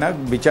বিচার হয় না।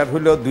 বিচার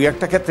হলেও দুই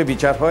একটা ক্ষেত্রে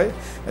বিচার হয়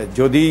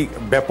যদি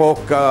ব্যাপক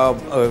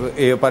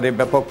এ ব্যাপারে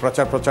ব্যাপক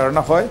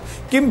প্রচারণা হয়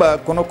কিংবা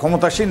কোনো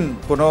ক্ষমতাসীন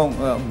কোনো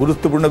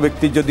গুরুত্বপূর্ণ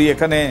ব্যক্তি যদি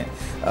এখানে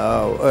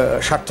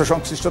স্বার্থ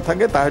সংশ্লিষ্ট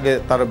থাকে তাহলে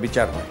তারও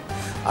বিচার হয়।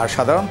 আর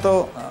সাধারণত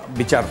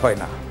বিচার হয়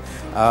না।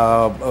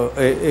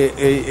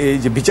 এই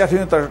যে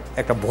বিচারহীনতার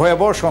একটা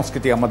ভয়াবহ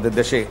সংস্কৃতি আমাদের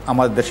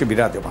দেশে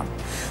বিরাজমান।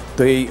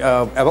 তো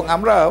এবং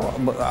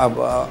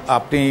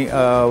আপনি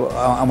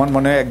আমার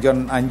মনে হয় একজন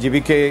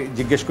আইনজীবীকে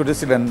জিজ্ঞেস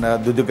করেছিলেন,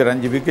 দুদকের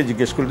আইনজীবীকে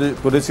জিজ্ঞেস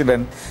করেছিলেন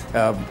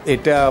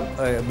এটা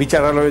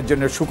বিচারালয়ের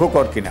জন্য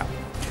সুখকর কিনা,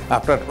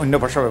 আপনার অন্য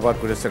ভাষা ব্যবহার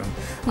করেছিলেন।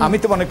 আমি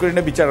তো মনে করি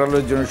না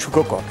বিচারালয়ের জন্য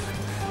সুখকর,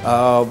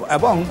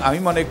 এবং আমি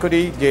মনে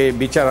করি যে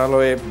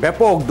বিচারালয়ে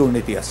ব্যাপক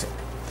দুর্নীতি আছে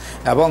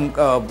এবং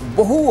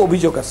বহু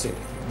অভিযোগ আছে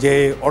যে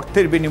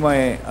অর্থের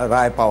বিনিময়ে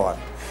রায় পাওয়ার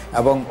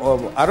এবং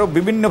আরও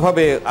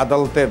বিভিন্নভাবে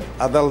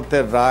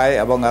আদালতের রায়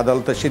এবং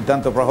আদালতের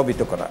সিদ্ধান্ত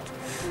প্রভাবিত করার।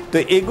 তো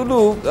এগুলো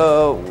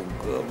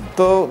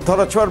তো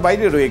ধরাছোঁয়ার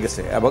বাইরে রয়ে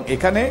গেছে এবং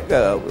এখানে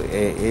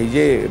এই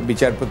যে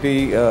বিচারপতি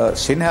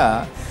সিনহা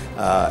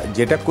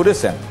যেটা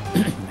করেছেন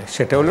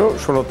সেটা হলো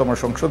 16তম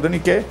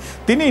সংশোধনীকে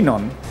তিনিই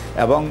নন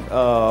এবং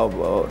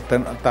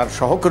তার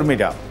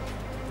সহকর্মীরা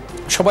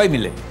সবাই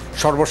মিলে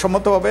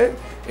সর্বসম্মতভাবে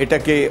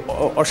এটাকে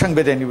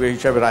অসাংবিধানিক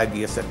হিসাবে রায়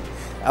দিয়েছেন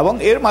এবং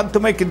এর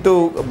মাধ্যমে কিন্তু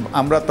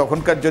আমরা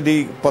তখনকার যদি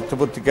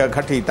পত্রপত্রিকা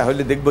ঘাঁটি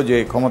তাহলে দেখব যে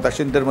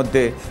ক্ষমতাসীনদের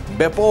মধ্যে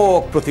ব্যাপক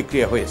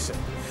প্রতিক্রিয়া হয়েছে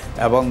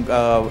এবং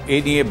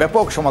এই নিয়ে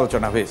ব্যাপক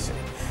সমালোচনা হয়েছে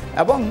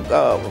এবং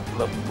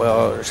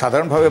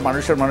সাধারণভাবে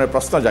মানুষের মনে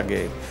প্রশ্ন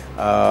জাগে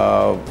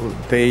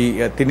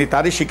তিনি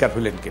তারই শিকার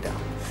হলেন কিনা।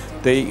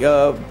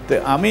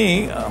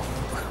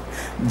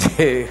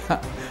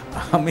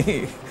 আমি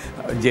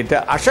যেটা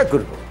আশা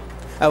করব,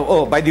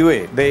 বাই দি ওয়ে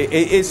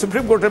এই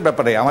সুপ্রিম কোর্টের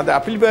ব্যাপারে আমাদের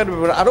আপিল বিভাগের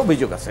ব্যাপারে আরও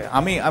অভিযোগ আছে।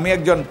 আমি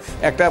একজন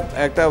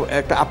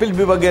একটা আপিল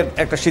বিভাগের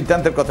একটা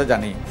সিদ্ধান্তের কথা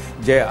জানি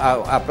যে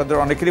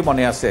আপনাদের অনেকেরই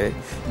মনে আছে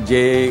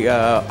যে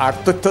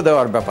তথ্য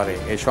দেওয়ার ব্যাপারে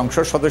এই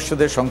সংসদ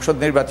সদস্যদের সংসদ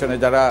নির্বাচনে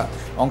যারা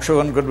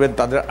অংশগ্রহণ করবেন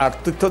তাদের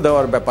তথ্য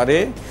দেওয়ার ব্যাপারে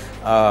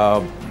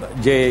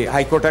যে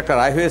হাইকোর্টে একটা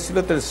রায় হয়েছিল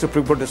তাদের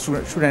সুপ্রিম কোর্টে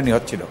শুনানি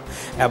হচ্ছিল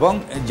এবং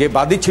যে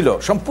বাদী ছিল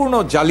সম্পূর্ণ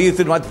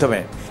জালিয়াতির মাধ্যমে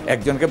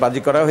একজনকে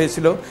বাদী করা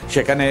হয়েছিল।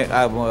 সেখানে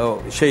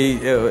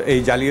এই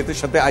জালিয়াতির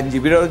সাথে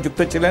আইনজীবীরাও যুক্ত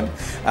ছিলেন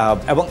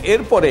এবং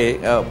এরপরে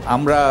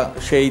আমরা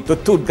সেই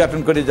তথ্য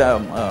উদ্ঘাটন করে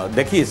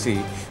দেখিয়েছি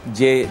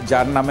যে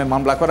যার নামে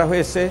মামলা করা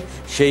হয়েছে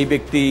সেই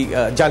ব্যক্তি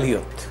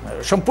জালিয়াত,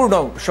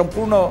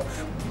 সম্পূর্ণ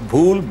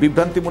ভুল,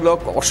 বিভ্রান্তিমূলক,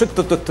 অসত্য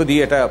তথ্য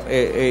দিয়ে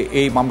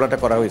এই মামলাটা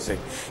করা হয়েছে।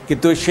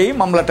 কিন্তু সেই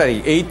মামলাটাই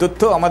এই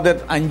তথ্য আমাদের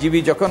আইনজীবী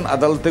যখন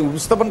আদালতে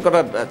উপস্থাপন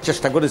করার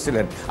চেষ্টা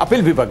করেছিলেন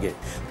আপিল বিভাগে,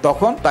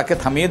 তখন তাকে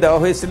থামিয়ে দেওয়া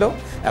হয়েছিল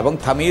এবং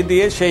থামিয়ে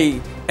দিয়ে সেই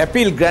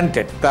অ্যাপিল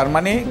গ্র্যান্টেড, তার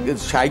মানে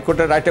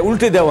হাইকোর্টের রায়টা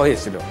উল্টে দেওয়া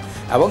হয়েছিল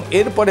এবং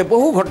এরপরে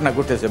বহু ঘটনা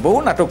ঘটেছে, বহু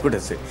নাটক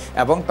ঘটেছে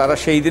এবং তারা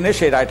সেই দিনে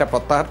সেই রায়টা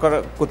প্রত্যাহার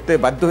করতে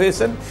বাধ্য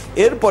হয়েছেন।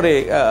 এরপরে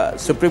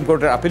সুপ্রিম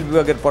কোর্টের আপিল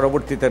বিভাগের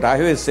পরবর্তীতে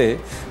রায় হয়েছে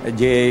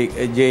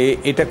যে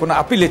এটা কোনো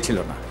আপিলে ছিল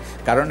না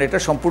কারণ এটা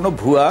সম্পূর্ণ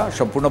ভুয়া,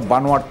 সম্পূর্ণ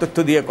বানোয়ার তথ্য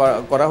দিয়ে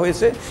করা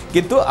হয়েছে।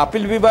 কিন্তু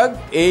আপিল বিভাগ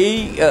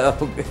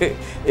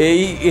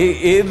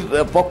এর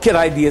পক্ষে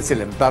রায়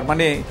দিয়েছিলেন, তার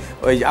মানে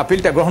ওই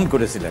আপিলটা গ্রহণ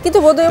করেছিলেন। কিন্তু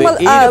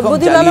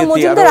বদিউল আলম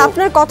মজুমদার,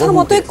 আপনার কথা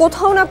মতোই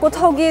কোথাও না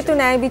কোথাও গিয়ে তো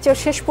ন্যায়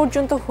বিচার শেষ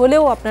পর্যন্ত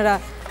হলেও আপনারা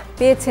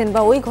পেয়েছেন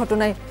বা ওই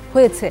ঘটনায়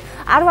হয়েছে।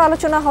 আরও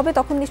আলোচনা হবে,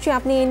 তখন নিশ্চয়ই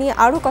আপনি এ নিয়ে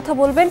আরও কথা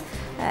বলবেন।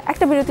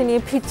 একটা বিরতি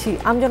নিয়ে ফিরছি,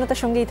 আমজনতার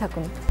সঙ্গেই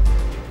থাকুন।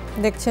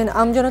 দেখছেন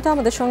আমজনতা,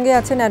 আমাদের সঙ্গে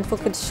আছেন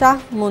অ্যাডভোকেট শাহ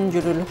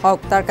মঞ্জুরুল হক।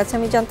 তার কাছে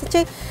আমি জানতে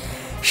চাই,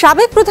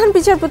 সাবেক প্রধান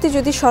বিচারপতি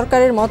যদি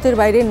সরকারের মতের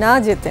বাইরে না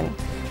যেতেন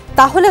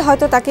তাহলে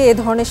হয়তো তাকে এ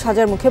ধরনের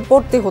সাজার মুখে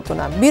পড়তে হতো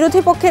না।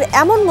 বিরোধী পক্ষের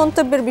এমন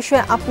মন্তব্যের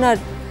বিষয়ে আপনার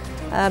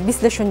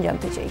বিশ্লেষণ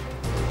জানতে চাই।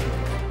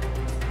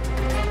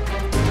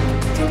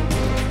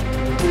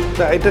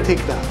 এটা ঠিক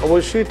না,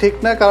 অবশ্যই ঠিক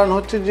না। কারণ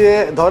হচ্ছে যে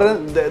ধরেন,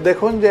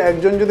 দেখুন যে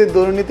একজন যদি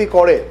দুর্নীতি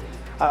করে,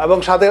 এবং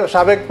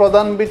সাবেক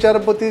প্রধান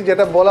বিচারপতি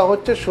যেটা বলা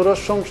হচ্ছে ষোড়শ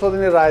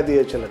সংশোধনীর রায়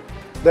দিয়েছিলেন।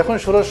 দেখুন,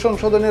 ষোড়শ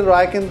সংশোধনীর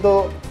রায় কিন্তু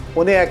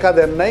উনি একা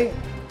দেন নাই,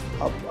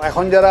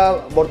 এখন যারা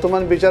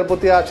বর্তমান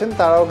বিচারপতি আছেন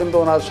তারাও কিন্তু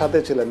ওনার সাথে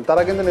ছিলেন,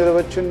 তারা কিন্তু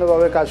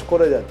নিরবচ্ছিন্নভাবে কাজ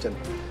করে যাচ্ছেন।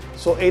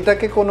 সো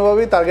এইটাকে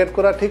কোনোভাবেই টার্গেট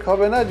করা ঠিক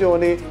হবে না যে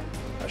উনি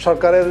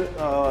সরকারের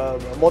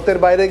মতের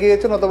বাইরে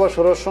গিয়েছেন অথবা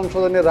ষোড়শ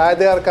সংশোধনীর রায়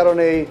দেওয়ার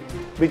কারণে এই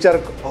বিচার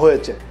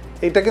হয়েছে।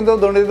 এটা কিন্তু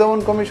দুর্নীতি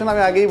দমন কমিশন,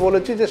 আমি আগেই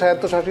বলেছি যে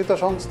স্বায়ত্তশাসিত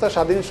সংস্থা,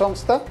 স্বাধীন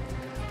সংস্থা,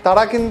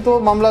 তারা কিন্তু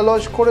মামলা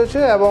লজ করেছে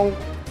এবং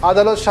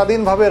আদালত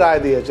স্বাধীনভাবে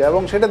রায় দিয়েছে।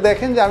 এবং সেটা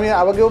দেখেন যে আমি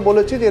আগেও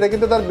বলেছি যে এটা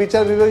কিন্তু তার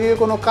বিচার বিভাগীয়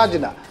কোনো কাজ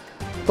না,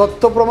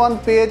 তথ্য প্রমাণ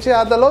পেয়েছে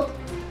আদালত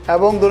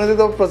এবং দুর্নীতি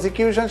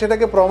প্রসিকিউশন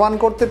সেটাকে প্রমাণ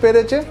করতে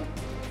পেরেছে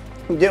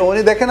যে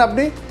উনি দেখেন,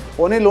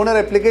 উনি লোনের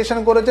অ্যাপ্লিকেশন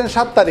করেছেন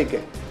 7 তারিখে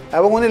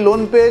এবং উনি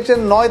লোন পেয়েছেন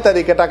 9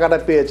 তারিখে, টাকাটা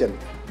পেয়েছেন।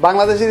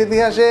 বাংলাদেশের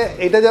ইতিহাসে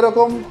এটা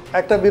যেরকম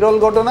একটা বিরল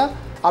ঘটনা,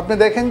 আপনি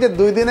দেখেন যে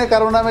 2 দিনে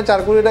কারো নামে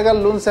 4 কোটি টাকার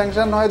লোন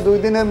স্যাংশন হয় 2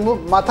 দিনের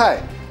মাথায়,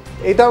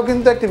 এটাও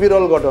কিন্তু একটি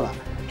বিরল ঘটনা।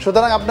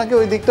 সুতরাং আপনাকে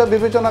ওই দিকটা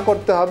বিবেচনা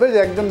করতে হবে যে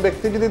একজন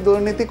ব্যক্তি যদি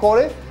দুর্নীতি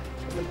করে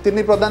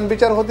তিনি প্রধান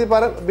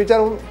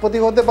বিচারপতি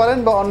হতে পারেন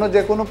বা অন্য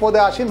যে কোনো পদে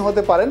আসীন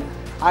হতে পারেন,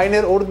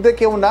 আইনের ঊর্ধ্বে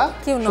কেউ না।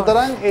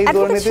 সুতরাং এই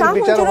দুর্নীতির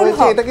বিচার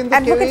হয়েছে, এটা কিন্তু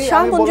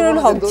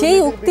যেই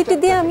উক্তিটি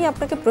দিয়ে আমি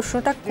আপনাকে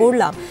প্রশ্নটা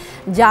করলাম,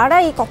 যারা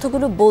এই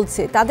কথাগুলো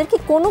বলছে তাদের কি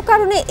কোনো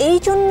কারণে এই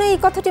জন্য এই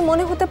কথাটি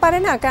মনে হতে পারে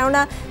না,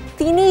 কেননা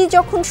তিনি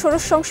যখন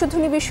ষোড়শ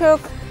সংশোধনী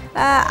বিষয়ক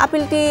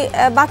আপিলটি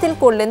বাতিল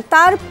করলেন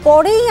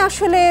তারপরেই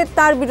আসলে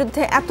তার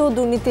বিরুদ্ধে এত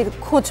দুর্নীতির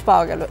খোঁজ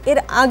পাওয়া গেল, এর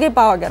আগে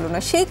পাওয়া গেল না,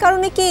 সেই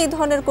কারণে কি এই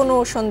ধরনের কোনো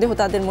সন্দেহ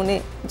তাদের মনে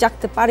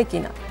জাগতে পারে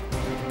কিনা?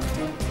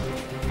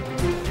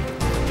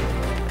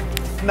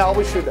 না,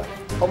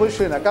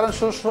 অবশ্যই না। কারণ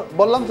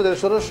বললাম তো যে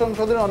ষোড়শ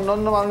সংশোধনের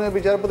অন্যান্য মাননীয়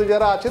বিচারপতি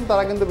যারা আছেন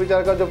তারা কিন্তু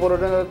বিচার কার্য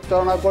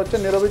পরিচালনা করছেন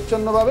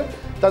নিরবিচ্ছিন্নভাবে,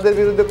 তাদের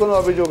বিরুদ্ধে কোনো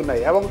অভিযোগ নাই।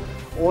 এবং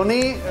উনি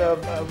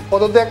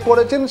পদত্যাগ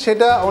করেছেন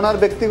সেটা ওনার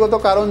ব্যক্তিগত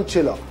কারণ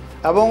ছিল,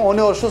 এবং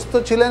উনি অসুস্থ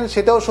ছিলেন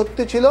সেটাও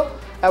সত্যি ছিল,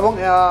 এবং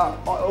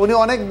উনি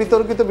অনেক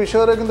বিতর্কিত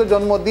বিষয়েরও কিন্তু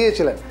জন্ম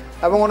দিয়েছিলেন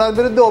এবং ওনার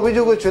বিরুদ্ধে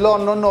অভিযোগও ছিল,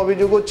 অন্যান্য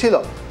অভিযোগও ছিল।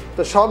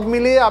 তো সব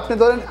মিলিয়ে আপনি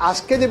ধরেন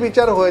আজকে যে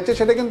বিচার হয়েছে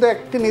সেটা কিন্তু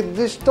একটি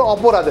নির্দিষ্ট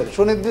অপরাধের,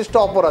 সুনির্দিষ্ট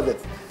অপরাধের,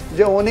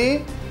 যে উনি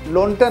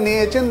লোনটা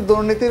নিয়েছেন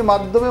দুর্নীতির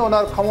মাধ্যমে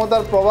ওনার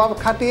ক্ষমতার প্রভাব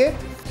খাটিয়ে।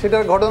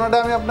 সেটার ঘটনাটা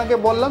আমি আপনাকে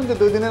বললাম যে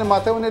 2 দিনের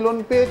মাথায় উনি লোন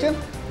পেয়েছেন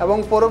এবং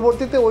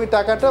পরবর্তীতে ওই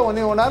টাকাটা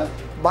উনি ওনার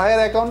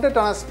ভাইয়ের অ্যাকাউন্টে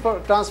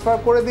ট্রান্সফার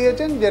করে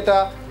দিয়েছেন, যেটা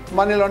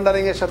মানি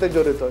লন্ডারিংয়ের সাথে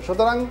জড়িত।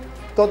 সুতরাং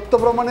তথ্য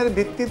প্রমাণের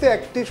ভিত্তিতে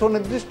একটি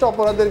সুনির্দিষ্ট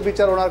অপরাধের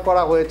বিচার ওনার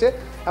করা হয়েছে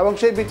এবং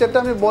সেই বিচারটা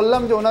আমি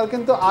বললাম যে ওনার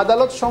কিন্তু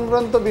আদালত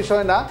সংক্রান্ত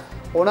বিষয় না,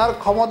 ওনার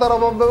ক্ষমতার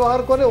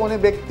অপব্যবহার করে উনি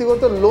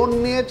ব্যক্তিগত লোন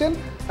নিয়েছেন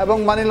এবং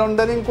মানি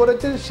লন্ডারিং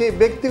করেছেন সেই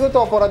ব্যক্তিগত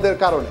অপরাধের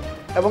কারণে।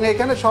 এবং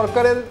এখানে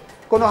সরকারের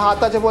কোনো হাত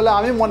আছে বলে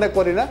আমি মনে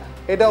করি না।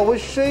 এটা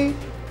অবশ্যই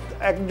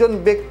একজন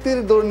ব্যক্তির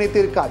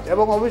দুর্নীতির কাজ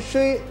এবং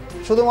অবশ্যই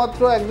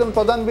শুধুমাত্র একজন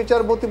প্রধান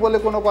বিচারপতি বলে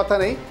কোনো কথা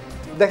নেই।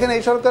 দেখেন,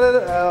 এই সরকারের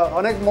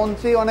অনেক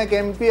মন্ত্রী, অনেক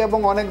এমপি এবং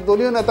অনেক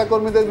দলীয়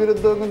নেতাকর্মীদের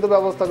বিরুদ্ধেও কিন্তু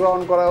ব্যবস্থা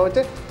গ্রহণ করা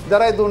হয়েছে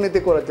যারা এই দুর্নীতি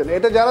করেছেন।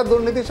 এটা যারা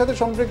দুর্নীতির সাথে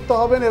সম্পৃক্ত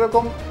হবেন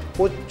এরকম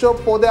উচ্চ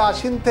পদে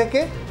আসীন থেকে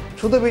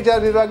শুধু বিচার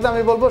বিভাগ না,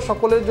 আমি বলবো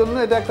সকলের জন্য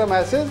এটা একটা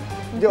মেসেজ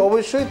যে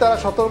অবশ্যই তারা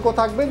সতর্ক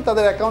থাকবেন,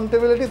 তাদের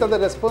অ্যাকাউন্টেবিলিটি, তাদের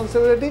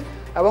রেসপন্সিবিলিটি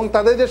এবং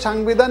তাদের যে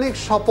সাংবিধানিক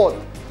শপথ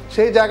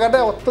সেই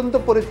জায়গাটায় অত্যন্ত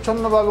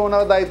পরিচ্ছন্নভাবে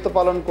ওনারা দায়িত্ব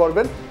পালন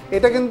করবেন।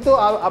 এটা কিন্তু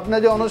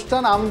আপনার যে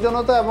অনুষ্ঠান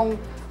আমজনতা এবং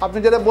আপনি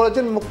যেটা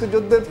বলেছেন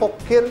মুক্তিযুদ্ধের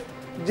পক্ষের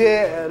যে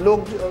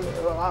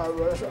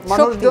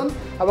মানুষজন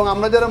এবং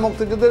আমরা যারা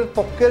মুক্তিযুদ্ধের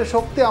পক্ষের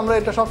শক্তি, আমরা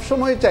এটা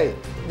সবসময় চাই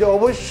যে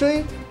অবশ্যই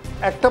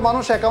একটা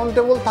মানুষ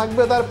অ্যাকাউন্টেবল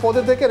থাকবে, তার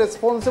পদে থেকে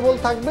রেসপন্সিবল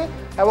থাকবে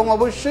এবং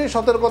অবশ্যই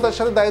সতর্কতার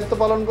সাথে দায়িত্ব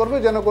পালন করবে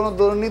যেন কোনো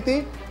দুর্নীতি,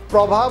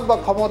 প্রভাব বা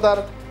ক্ষমতার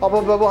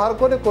অপব্যবহার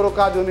করে কোনো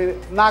কাজ উনি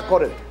না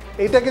করেন।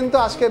 এইটা কিন্তু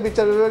আজকে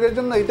বিচার বিভাগের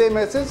জন্য এটাই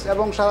মেসেজ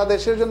এবং সারা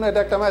দেশের জন্য এটা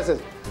একটা মেসেজ।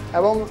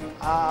 এবং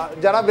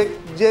যারা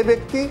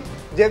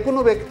যে কোনো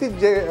ব্যক্তি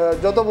যে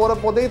যত বড়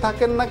পদেই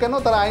থাকেন না কেন,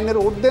 তারা আইনের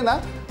ঊর্ধ্বে না,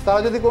 তারা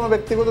যদি কোনো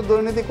ব্যক্তিগত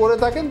দুর্নীতি করে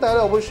থাকেন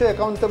তাহলে অবশ্যই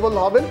অ্যাকাউন্টেবল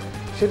হবেন।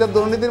 সেটা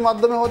দুর্নীতির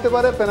মাধ্যমে হতে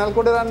পারে, পেনাল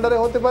কোডের আন্ডারে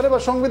হতে পারে বা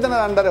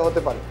সংবিধানের আন্ডারে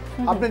হতে পারে।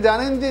 আপনি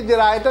জানেন যে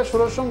রায়টা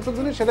ষোড়শ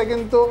সংশোধনী সেটা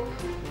কিন্তু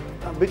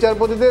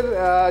বিচারপতিদের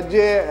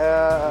যে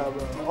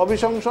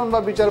অভিশংসন বা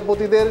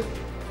বিচারপতিদের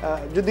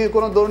যদি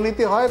কোনো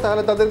দুর্নীতি হয়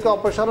তাহলে তাদেরকে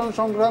অপসারণ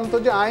সংক্রান্ত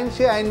যে আইন,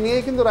 সেই আইন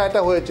নিয়েই কিন্তু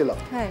রায়টা হয়েছিল,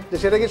 যে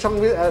সেটা কি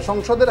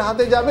সংসদের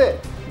হাতে যাবে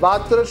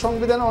 ৭২-এর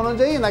সংবিধান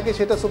অনুযায়ী, নাকি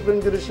সেটা সুপ্রিম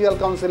জুডিশিয়াল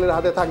কাউন্সিলের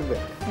হাতে থাকবে।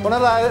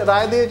 ওনারা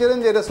রায় দিয়েছিলেন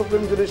যে এটা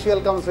সুপ্রিম জুডিশিয়াল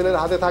কাউন্সিলের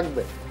হাতে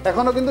থাকবে।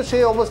 এখনো কিন্তু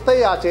সেই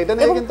অবস্থায় আছে, এটা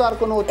নিয়ে কিন্তু আর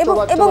কোনো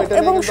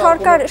এবং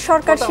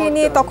সরকার সে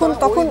নিয়ে তখন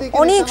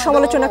অনেক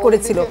সমালোচনা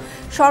করেছিল।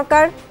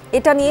 সরকার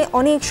এটা নিয়ে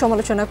অনেক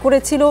সমালোচনা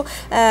করেছিল।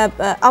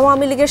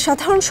 আওয়ামী লীগের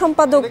সাধারণ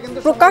সম্পাদক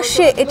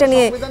প্রকাশ্যে এটা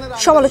নিয়ে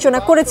সমালোচনা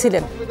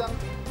করেছিলেন।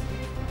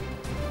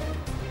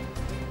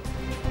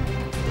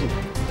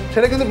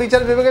 সেটা কিন্তু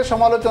বিচার বিভাগের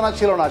সমালোচনা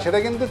ছিল না, সেটা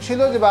কিন্তু ছিল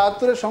যে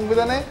 ৭২-এর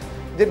সংবিধানে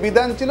যে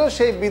বিধান ছিল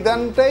সেই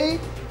বিধানটাই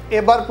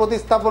এবার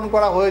প্রতিস্থাপন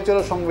করা হয়েছিল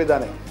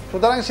সংবিধানে।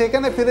 সুতরাং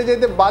সেখানে ফিরে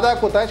যেতে বাধা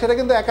কোথায়, সেটা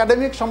কিন্তু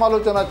একাডেমিক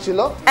সমালোচনা ছিল।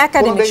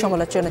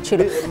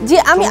 জি,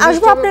 আমি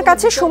আসবো আপনার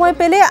কাছে সময়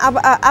পেলে,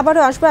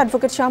 আবারও আসবো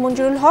অ্যাডভোকেট শাহ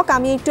মঞ্জুরুল হক।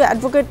 আমি একটু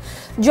অ্যাডভোকেট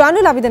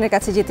জয়নুল আবেদিনের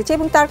কাছে যেতে চাই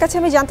এবং তার কাছে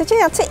আমি জানতে চাই,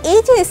 আচ্ছা এই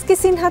যে এসকে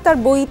সিনহা তার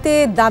বইতে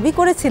দাবি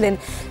করেছিলেন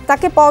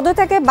তাকে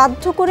পদত্যাগে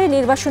বাধ্য করে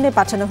নির্বাসনে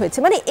পাঠানো হয়েছে,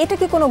 মানে এটা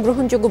কি কোনো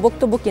গ্রহণযোগ্য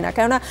বক্তব্য কিনা?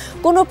 কেননা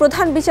কোনো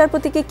প্রধান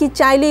বিচারপতিকে কি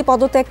চাইলেই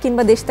পদত্যাগ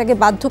কিংবা দেশ ত্যাগে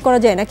বাধ্য করা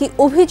যায়, নাকি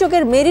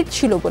অভিযোগের মেরিট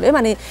ছিল বলে,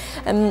 মানে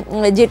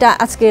যেটা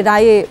আজকে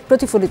রায়ে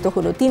প্রতিফলিত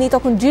হলো, তিনি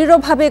তখন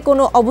দৃঢ়ভাবে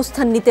কোনো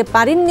অবস্থান নিতে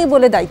পারেননি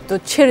বলে দায়িত্ব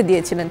ছেড়ে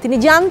দিয়েছিলেন? তিনি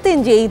জানতেন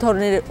যে এই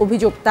ধরনের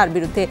অভিযোগ তার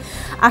বিরুদ্ধে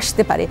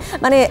আসতে পারে,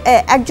 মানে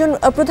একজন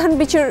প্রধান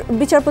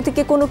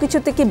বিচারপতিকে কোনো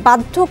কিছুতে কি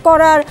বাধ্য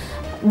করার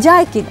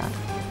যায় কিনা?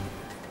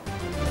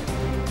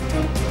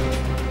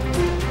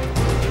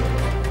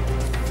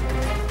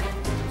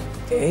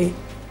 এই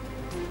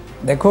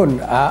দেখুন,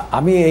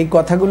 আমি এই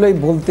কথাগুলোই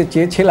বলতে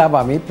চেয়েছিলাম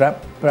আমি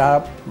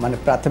মানে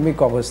প্রাথমিক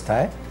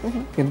অবস্থায়,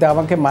 কিন্তু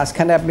আমাকে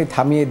মাঝখানে আপনি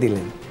থামিয়ে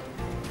দিলেন।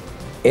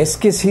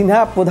 এসকে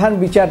সিনহা প্রধান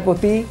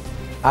বিচারপতি,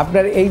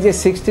 আপনার এই যে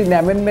 16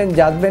 অ্যামেন্ডমেন্ট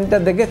জাজমেন্টটা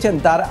দেখেছেন,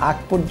 তার আগ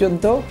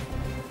পর্যন্ত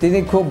তিনি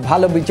খুব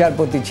ভালো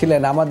বিচারপতি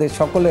ছিলেন আমাদের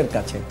সকলের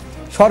কাছে,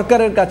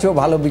 সরকারের কাছেও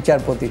ভালো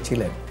বিচারপতি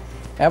ছিলেন,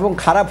 এবং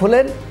খারাপ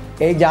হলেন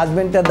এই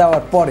জাজমেন্টটা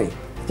দেওয়ার পরে।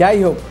 যাই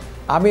হোক,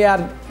 আমি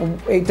আর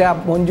এইটা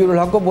মঞ্জুরুল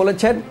হকও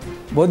বলেছেন,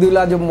 বদিউল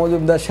আজম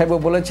মজুমদার সাহেবও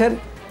বলেছেন,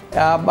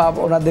 বা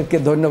ওনাদেরকে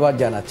ধন্যবাদ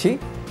জানাচ্ছি।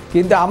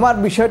 কিন্তু আমার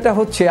বিষয়টা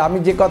হচ্ছে, আমি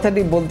যে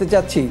কথাটি বলতে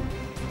চাচ্ছি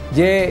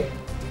যে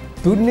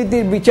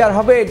দুর্নীতির বিচার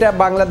হবে, এটা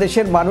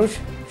বাংলাদেশের মানুষ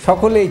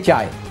সকলেই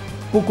চায়।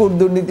 পুকুর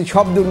দুর্নীতি,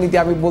 সব দুর্নীতি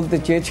আমি বলতে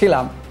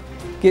চেয়েছিলাম,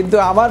 কিন্তু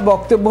আমার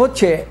বক্তব্য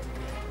হচ্ছে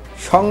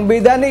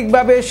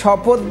সাংবিধানিকভাবে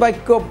শপথ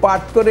বাক্য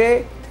পাঠ করে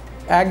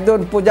একজন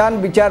প্রধান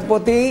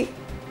বিচারপতি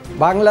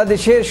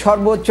বাংলাদেশের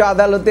সর্বোচ্চ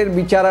আদালতের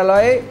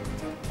বিচারালয়ে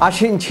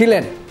আসীন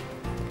ছিলেন।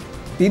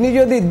 তিনি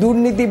যদি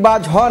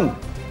দুর্নীতিবাজ হন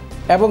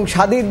এবং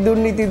স্বাধীন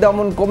দুর্নীতি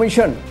দমন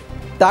কমিশন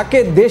তাকে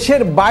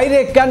দেশের বাইরে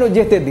কেন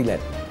যেতে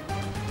দিলেন,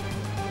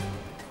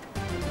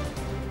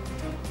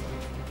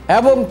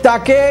 এবং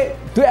তাকে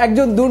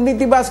একজন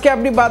দুর্নীতিবাজকে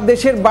আপনি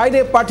দেশের বাইরে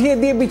পাঠিয়ে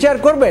দিয়ে বিচার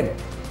করবেন?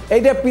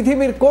 এইটা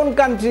পৃথিবীর কোন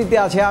কান্ট্রিতে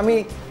আছে?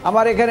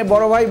 আমার এখানে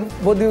বড় ভাই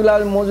বদিউল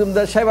আলম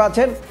মজুমদার সাহেব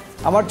আছেন,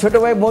 আমার ছোট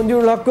ভাই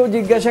মঞ্জুরুল হককেও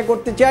জিজ্ঞাসা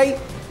করতে চাই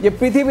যে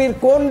পৃথিবীর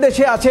কোন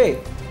দেশে আছে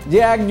যে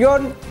একজন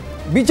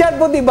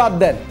বিচারপতি বাদ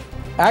দেন,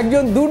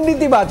 একজন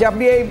দুর্নীতিবাজ,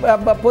 আপনি এই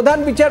প্রধান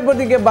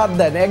বিচারপতিকে বাদ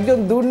দেন, একজন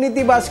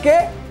দুর্নীতিবাজকে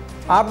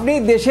আপনি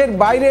দেশের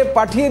বাইরে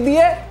পাঠিয়ে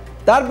দিয়ে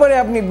তারপরে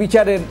আপনি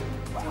বিচারের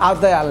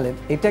আওতায় আনলেন?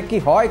 এটা কি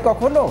হয়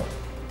কখনো?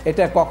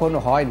 এটা কখনো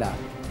হয় না।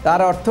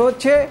 তার অর্থ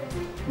হচ্ছে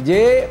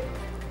যে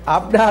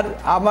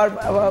আমার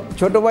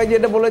ছোট ভাই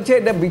যেটা বলেছে,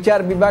 এটা বিচার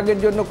বিভাগের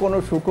জন্য কোনো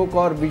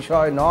সুখকর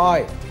বিষয়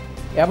নয়,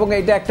 এবং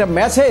এটা একটা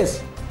মেসেজ।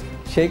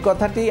 সেই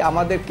কথাটি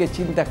আমাদেরকে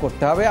চিন্তা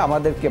করতে হবে,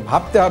 আমাদেরকে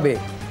ভাবতে হবে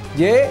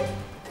যে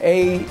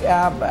এই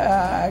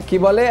কি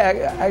বলে,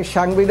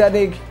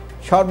 সাংবিধানিক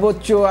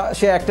সর্বোচ্চ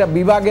সে একটা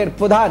বিভাগের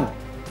প্রধান,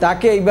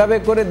 তাকে এইভাবে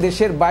করে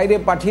দেশের বাইরে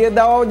পাঠিয়ে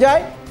দেওয়াও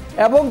যায়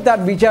এবং তার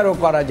বিচারও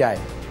করা যায়।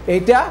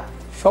 এটা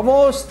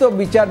সমস্ত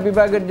বিচার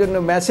বিভাগের জন্য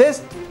মেসেজ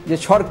যে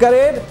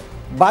সরকারের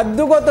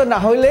বাধ্যগত না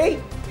হলেই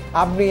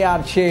আপনি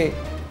আর সে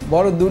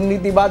বড়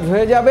দুর্নীতিবাজ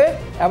হয়ে যাবে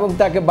এবং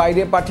তাকে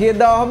বাইরে পাঠিয়ে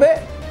দেওয়া হবে,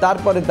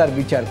 তারপরে তার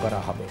বিচার করা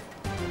হবে।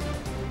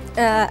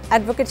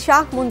 অ্যাডভোকেট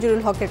শাহ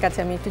মঞ্জুরুল হকের কাছে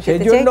আমি একটু যেতে চাই।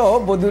 সেই জন্য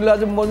বদিউল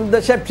আজম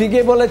মজুমদার সাহেব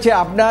ঠিকই বলেছে,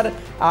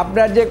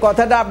 আপনার যে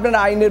কথাটা, আপনার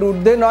আইনের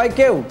ঊর্ধ্বে নয়,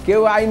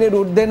 কেউ আইনের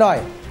ঊর্ধ্বে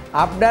নয়।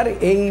 আপনার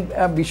এই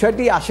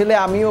বিষয়টি আসলে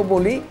আমিও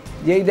বলি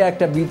যে এইটা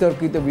একটা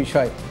বিতর্কিত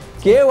বিষয়,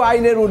 কেউ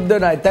আইনের ঊর্ধ্বে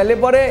নয়। তাহলে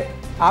পরে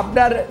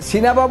আপনার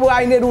সিনাবাবু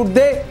আইনের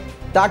ঊর্ধ্বে,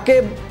 তাকে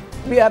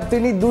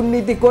তিনি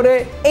দুর্নীতি করে,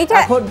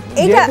 এখন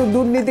যেহেতু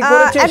দুর্নীতি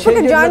করেছে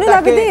সেই জন্য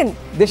তাকে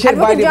দেশের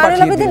বাইরে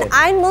পাঠিয়ে দিলেন।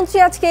 আইনমন্ত্রী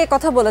আজকে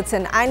কথা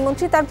বলেছেন,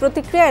 আইনমন্ত্রী তার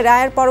প্রতিক্রিয়ায়,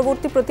 রায়ের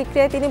পরবর্তী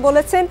প্রতিক্রিয়ায় তিনি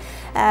বলেছেন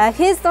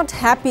হি ইজ নট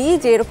হ্যাপি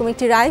যে এরকম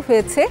একটি রায়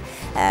হয়েছে,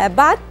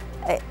 বাট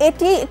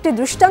এটি একটি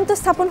দৃষ্টান্ত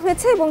স্থাপন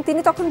হয়েছে, এবং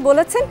তিনি তখন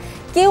বলেছেন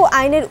কেউ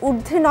আইনের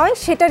ঊর্ধ্বে নয়,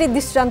 সেটারই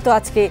দৃষ্টান্ত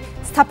আজকে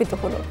স্থাপিত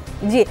হলো।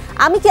 জি,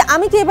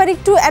 আমি কি এবার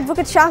একটু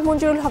অ্যাডভোকেট শাহ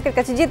মঞ্জুরুল হকের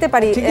কাছে যেতে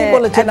পারি? ঠিকই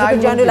বলেছেন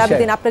জয়নুল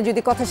আবেদিন, আপনার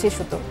যদি কথা শেষ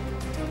হতো।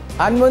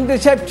 আইনমন্ত্রী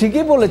সাহেব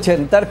ঠিকই বলেছেন,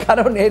 তার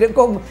কারণ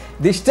এরকম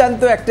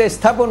দৃষ্টান্ত একটা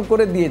স্থাপন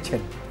করে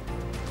দিয়েছেন।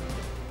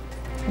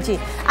 জি,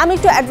 আমি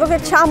একটু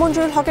অ্যাডভোকেট শাহ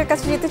মঞ্জুরুল হকের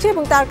কাছে যেতে চাই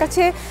এবং তার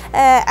কাছে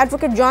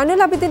অ্যাডভোকেট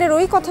জয়নুল আবেদিনের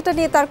ওই কথাটা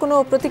নিয়ে তার কোনো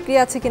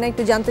প্রতিক্রিয়া আছে কিনা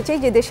একটু জানতে চাই,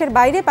 যে দেশের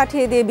বাইরে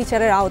পাঠিয়ে দিয়ে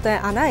বিচারের আওতায়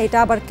আনা এটা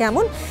আবার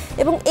কেমন,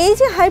 এবং এই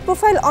যে হাই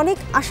প্রোফাইল অনেক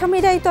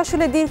আসামিরাই তো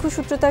আসলে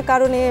দীর্ঘসূত্রতার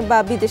কারণে বা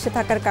বিদেশে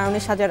থাকার কারণে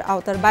সাজার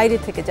আওতার বাইরে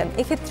থেকে যান,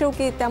 এক্ষেত্রেও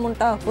কি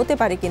তেমনটা হতে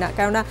পারে কিনা?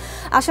 কেননা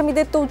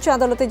আসামিদের তো উচ্চ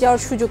আদালতে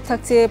যাওয়ার সুযোগ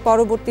থাকছে,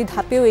 পরবর্তী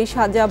ধাপেও এই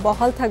সাজা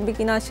বহাল থাকবে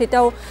কিনা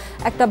সেটাও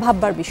একটা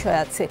ভাববার বিষয়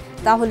আছে।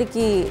 তাহলে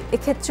কি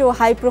এক্ষেত্রেও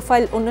হাই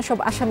প্রোফাইল অন্য সব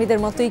আসামিদের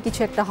মতোই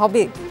কিছু একটা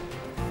হবে?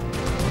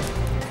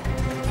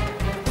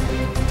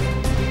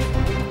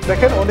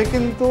 দেখেন, উনি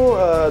কিন্তু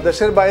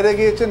দেশের বাইরে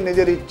গিয়েছেন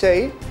নিজের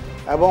ইচ্ছাই,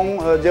 এবং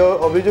যে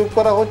অভিযোগ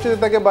করা হচ্ছে যে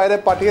তাকে বাইরে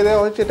পাঠিয়ে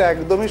দেওয়া হচ্ছে এটা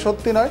একদমই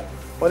সত্যি নয়।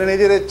 উনি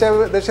নিজের ইচ্ছায়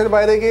দেশের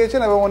বাইরে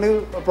গিয়েছেন এবং উনি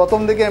প্রথম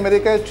দিকে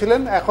আমেরিকায়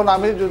ছিলেন, এখন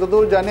আমরা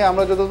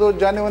যতদূর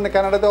জানি উনি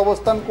কানাডাতে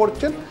অবস্থান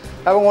করছেন।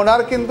 এবং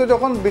ওনার কিন্তু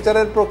যখন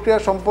বিচারের প্রক্রিয়া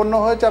সম্পন্ন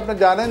হয়েছে, আপনি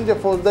জানেন যে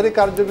ফৌজদারি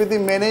কার্যবিধি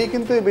মেনেই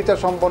কিন্তু এই বিচার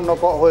সম্পন্ন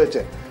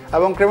হয়েছে,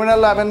 এবং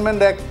ক্রিমিনাল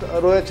অ্যামেন্ডমেন্ট অ্যাক্ট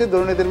রয়েছে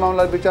দুর্নীতির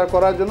মামলার বিচার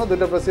করার জন্য,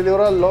 দুটো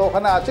প্রসিডিউরাল ল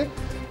ওখানে আছে,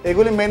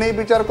 এগুলি মেনেই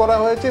বিচার করা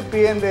হয়েছে,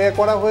 P&A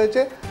করা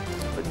হয়েছে,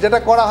 যেটা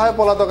করা হয়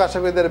পলাতক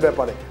আসামিদের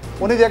ব্যাপারে।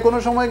 উনি যে কোনো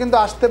সময় কিন্তু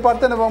আসতে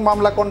পারতেন এবং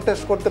মামলা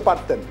কন্টেস্ট করতে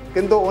পারতেন,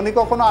 কিন্তু উনি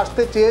কখনো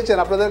আসতে চেয়েছেন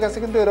আপনাদের কাছে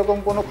কিন্তু এরকম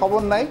কোনো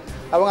খবর নাই।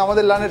 এবং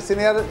আমাদের লানের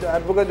সিনিয়র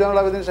অ্যাডভোকেট জয়নুল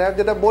আবেদিন সাহেব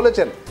যেটা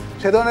বলেছেন,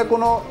 সে ধরনের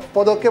কোনো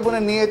পদক্ষেপ উনি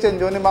নিয়েছেন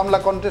যে উনি মামলা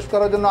কন্টেস্ট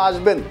করার জন্য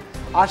আসবেন,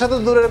 আসা তো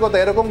দূরের কথা,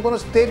 এরকম কোনো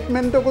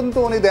স্টেটমেন্টও কিন্তু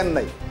উনি দেন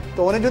নাই।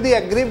 তো উনি যদি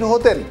অ্যাগ্রিভড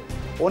হতেন,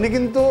 উনি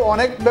কিন্তু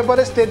অনেক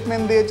ব্যাপারে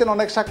স্টেটমেন্ট দিয়েছেন,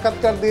 অনেক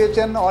সাক্ষাৎকার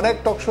দিয়েছেন, অনেক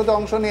টকশোতে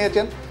অংশ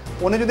নিয়েছেন।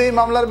 উনি যদি এই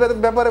মামলার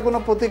ব্যাপারে কোনো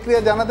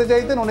প্রতিক্রিয়া জানাতে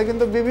চাইতেন, উনি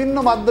কিন্তু বিভিন্ন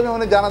মাধ্যমে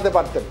উনি জানাতে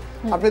পারতেন।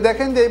 আপনি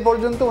দেখেন যে এই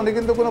পর্যন্ত উনি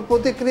কিন্তু কোনো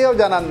প্রতিক্রিয়াও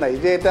জানান নাই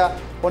যে এটা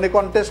উনি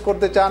কন্টেস্ট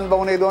করতে চান বা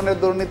উনি এই ধরনের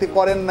দুর্নীতি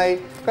করেন নাই,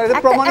 কারণ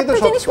এটা প্রমাণিত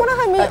সত্য।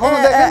 এখনো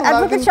দেখেন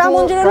অ্যাডভোকেট শাহ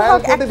মঞ্জুরুল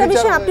হক, একটা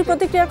বিষয় আপনি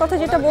প্রতিক্রিয়ার কথা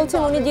যেটা বলছেন,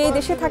 উনি যেই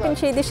দেশে থাকেন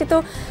সেই দেশে তো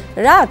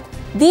রাত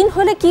দিন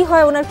হলে কি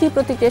হয়, ওনার কি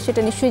প্রতিক্রিয়া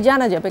সেটা নিশ্চয়ই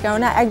জানা যাবে,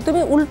 কারণ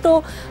একদমই উল্টো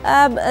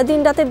দিন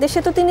রাতের দেশে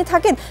তো তিনি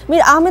থাকেন।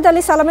 মীর আহমেদ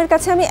আলী সালামের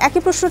কাছে আমি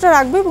একই প্রশ্নটা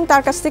রাখবো এবং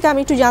তার কাছ থেকে আমি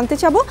একটু জানতে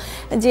চাবো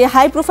যে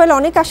হাই প্রোফাইল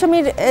অনেক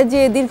আসামির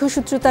যে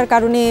দীর্ঘসূত্রতার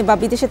কারণে বা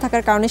বিদেশে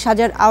থাকার কারণে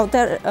সাজার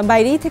আওতার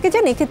বাইরেই থেকে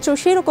যান, এক্ষেত্রেও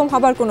সেই রকম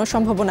হবার কোনো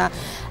সম্ভাবনা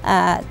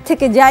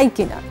থেকে যায়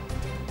কিনা?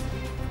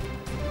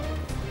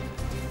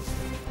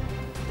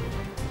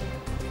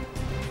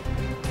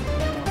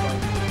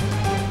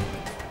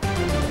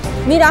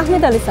 মীর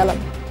আহমেদ আলী সালাম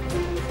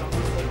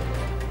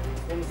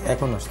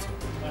এখন আসছে।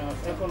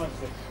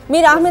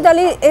 মীর আহমেদ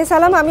আলী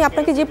সালাম, আমি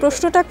আপনাকে যে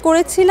প্রশ্নটা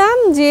করেছিলাম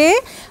যে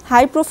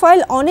হাই প্রোফাইল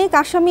অনেক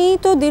আসামি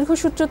তো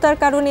দীর্ঘসূত্রতার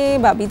কারণে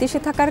বা বিদেশে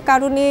থাকার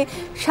কারণে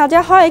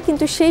সাজা হয়,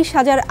 কিন্তু সেই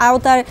সাজার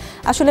আওতার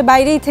আসলে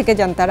বাইরেই থেকে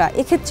যান তারা,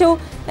 এক্ষেত্রেও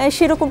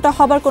সেরকমটা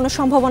হবার কোনো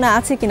সম্ভাবনা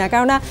আছে কিনা?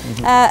 কেননা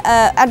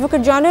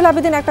অ্যাডভোকেট জয়নুল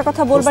আবেদিন একটা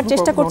কথা বলবার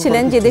চেষ্টা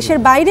করছিলেন যে দেশের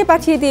বাইরে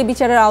পাঠিয়ে দিয়ে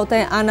বিচারের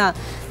আওতায় আনা,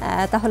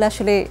 তাহলে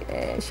আসলে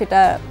সেটা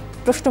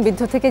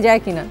প্রশ্নবিদ্ধ থেকে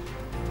যায় কিনা?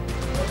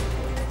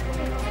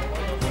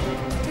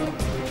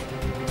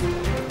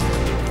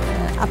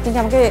 আপনি কি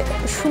আমাকে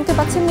শুনতে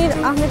পাচ্ছেন মীর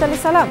আহমেদ আলী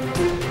সালাম?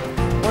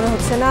 মনে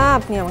হচ্ছে না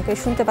আপনি আমাকে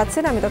শুনতে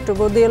পাচ্ছেন। আমি ডক্টর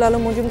বদিউল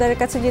আলম মজুমদারের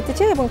কাছে যেতে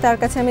চাই এবং তার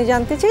কাছে আমি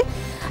জানতে চাই,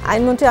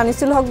 আইনমন্ত্রী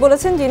আনিসুল হক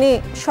বলেছেন যিনি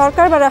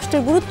সরকার বা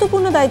রাষ্ট্রের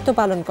গুরুত্বপূর্ণ দায়িত্ব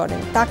পালন করেন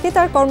তাকে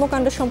তার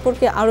কর্মকাণ্ড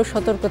সম্পর্কে আরও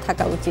সতর্ক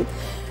থাকা উচিত,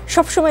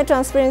 সবসময়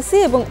ট্রান্সপারেন্সি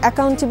এবং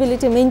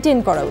অ্যাকাউন্টেবিলিটি মেনটেন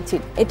করা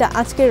উচিত। এটা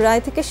আজকের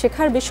রায় থেকে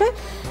শেখার বিষয়।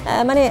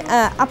 মানে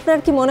আপনার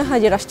কি মনে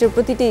হয় যে রাষ্ট্রের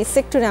প্রতিটি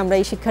সেক্টরে আমরা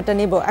এই শিক্ষাটা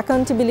নেব?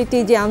 অ্যাকাউন্টেবিলিটি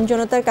যে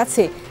আমজনতার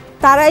কাছে,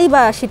 তারাই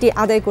বা সেটি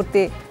আদায়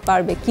করতে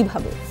পারবে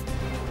কিভাবে?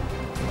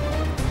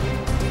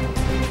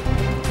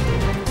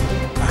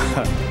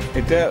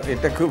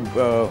 এটা খুব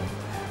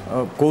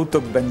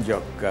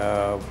কৌতুকব্যঞ্জক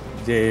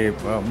যে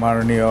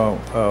মাননীয়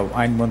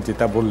আইনমন্ত্রী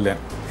তা বললেন,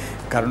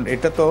 কারণ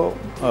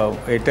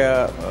এটা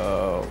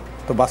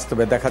তো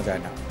বাস্তবে দেখা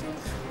যায় না।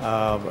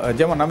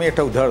 যেমন আমি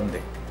একটা উদাহরণ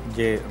দিই,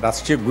 যে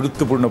রাষ্ট্রীয়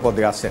গুরুত্বপূর্ণ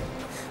পদে আছেন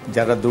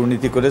যারা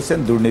দুর্নীতি করেছেন,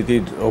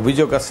 দুর্নীতির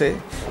অভিযোগ আছে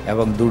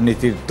এবং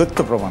দুর্নীতির তথ্য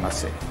প্রমাণ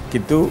আছে,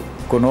 কিন্তু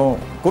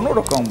কোনো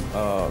রকম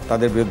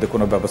তাদের বিরুদ্ধে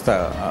কোনো ব্যবস্থা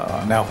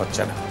নেওয়া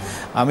হচ্ছে না।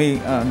 আমি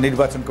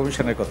নির্বাচন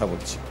কমিশনের কথা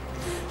বলছি।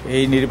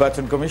 এই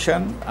নির্বাচন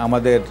কমিশন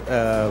আমাদের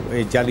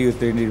এই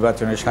জালিয়াতি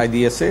নির্বাচনে সায়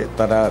দিয়েছে,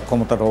 তারা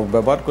ক্ষমতার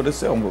অপব্যবহার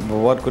করেছে,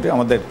 ব্যবহার করে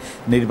আমাদের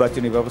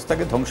নির্বাচনী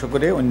ব্যবস্থাকে ধ্বংস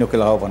করে অন্যকে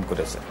লাভবান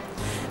করেছে।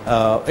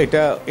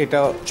 এটা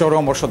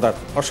চরম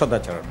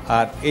অসদাচরণ।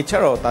 আর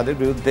এছাড়াও তাদের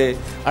বিরুদ্ধে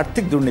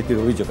আর্থিক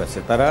দুর্নীতির অভিযোগ আছে।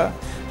 তারা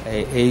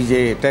এই যে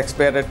ট্যাক্স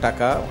পেয়ারের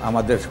টাকা,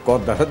 আমাদের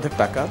করদাতাদের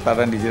টাকা,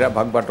 তারা নিজেরা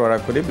ভাগ বাটোয়ারা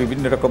করে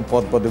বিভিন্ন রকম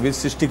পদ পদবীর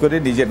সৃষ্টি করে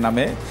নিজের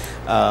নামে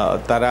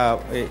তারা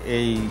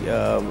এই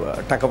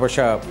টাকা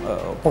পয়সা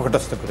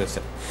পকেটস্থ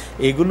করেছেন।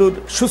 এইগুলোর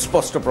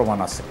সুস্পষ্ট প্রমাণ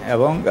আছে।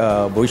 এবং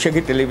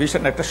বৈশাখী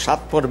টেলিভিশন একটা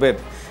 7 পর্বের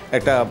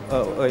একটা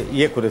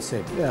করেছে,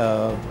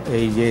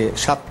 এই যে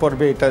 7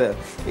 পর্বে এটা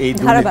এই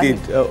দুর্নীতির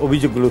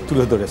অভিযোগগুলো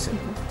তুলে ধরেছে।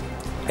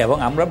 এবং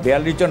আমরা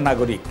 42 জন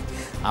নাগরিক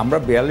আমরা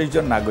 42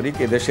 জন নাগরিক,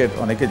 এদেশের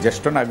অনেকে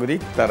জ্যেষ্ঠ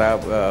নাগরিক, তারা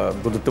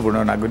গুরুত্বপূর্ণ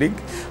নাগরিক।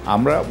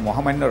 আমরা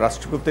মহামান্য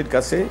রাষ্ট্রপতির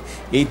কাছে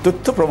এই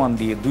তথ্য প্রমাণ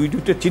দিয়ে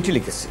দুটো চিঠি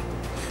লিখেছি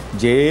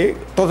যে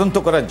তদন্ত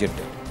করার জন্য।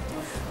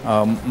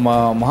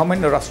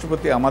 মহামান্য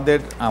রাষ্ট্রপতি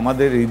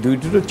আমাদের এই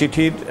দুটো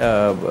চিঠির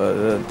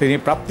তিনি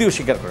প্রাপ্তিও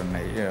স্বীকার করেন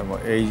নাই,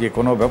 এই যে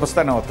কোনো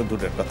ব্যবস্থা নেওয়া তো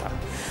দূরের কথা।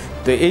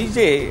 তো এই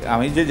যে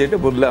আমি যেটা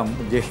বললাম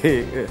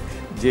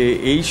যে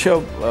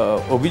এইসব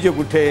অভিযোগ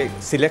উঠে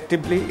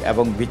সিলেক্টিভলি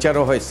এবং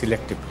বিচারও হয়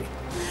সিলেক্টিভলি,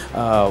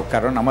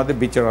 কারণ আমাদের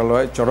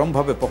বিচারালয়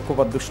চরমভাবে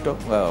পক্ষপাতদুষ্ট।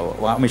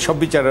 আমি সব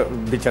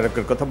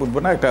বিচারকের কথা বলবো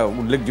না, একটা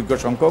উল্লেখযোগ্য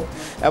সংখ্যক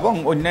এবং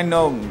অন্যান্য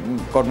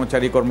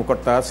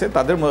কর্মকর্তা আছে,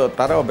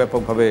 তারাও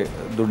ব্যাপকভাবে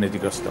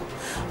দুর্নীতিগ্রস্ত।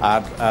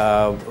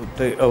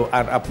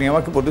 আর আপনি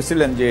আমাকে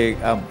বলেছিলেন যে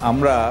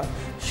আমরা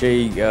সেই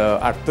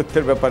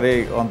আত্মহত্যার ব্যাপারে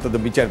অন্তত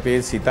বিচার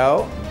পেয়েছি, তাও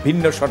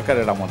ভিন্ন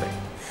সরকারের আমলে,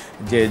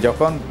 যে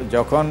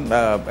যখন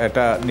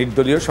একটা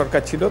নির্দলীয়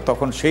সরকার ছিল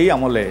তখন সেই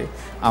আমলে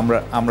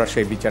আমরা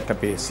সেই বিচারটা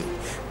পেয়েছি।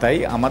 তাই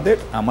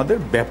আমাদের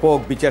ব্যাপক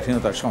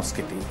বিচারহীনতার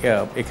সংস্কৃতি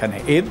এখানে।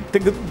 এর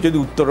থেকে যদি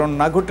উত্তরণ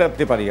না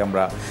ঘটাতে পারি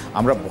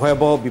আমরা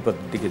ভয়াবহ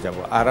বিপদের দিকে যাব।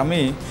 আর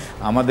আমি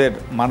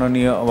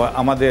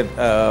আমাদের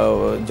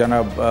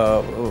জনাব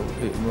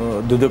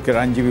দুদকের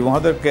আইনজীবী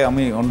মহোদয়কে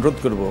আমি অনুরোধ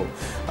করব,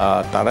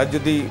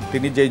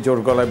 তিনি যেই জোর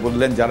গলায়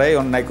বললেন যারাই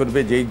অন্যায় করবে,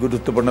 যেই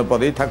গুরুত্বপূর্ণ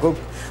পদেই থাকুক,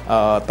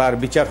 তার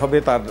বিচার হবে,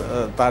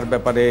 তার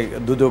ব্যাপারে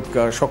দুদক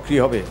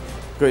সক্রিয় হবে।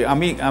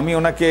 আমি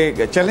ওনাকে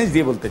চ্যালেঞ্জ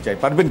দিয়ে বলতে চাই,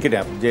 পারবেন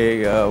কিনা যে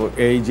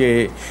এই যে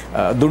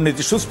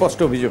দুর্নীতি সুস্পষ্ট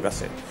অভিযোগ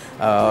আছে,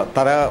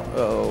 তারা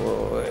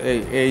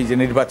এই যে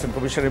নির্বাচন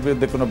কমিশনের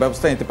বিরুদ্ধে কোনো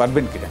ব্যবস্থা নিতে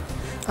পারবেন কিনা?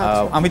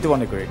 আমি তো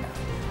মনে করি না।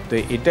 তো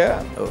এটা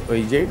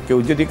ওই যে কেউ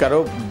যদি কারো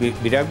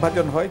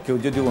বিরাগভাজন হয়, কেউ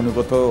যদি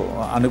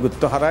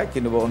আনুগত্য হারায়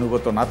কিংবা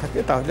অনুগত না থাকে,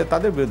 তাহলে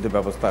তাদের বিরুদ্ধে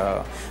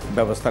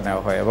ব্যবস্থা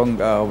নেওয়া হয়। এবং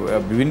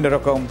বিভিন্ন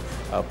রকম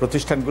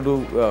প্রতিষ্ঠানগুলো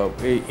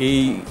এই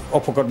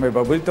অপকর্মে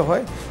ব্যবহৃত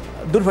হয়,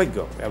 দুর্ভাগ্য।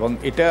 এবং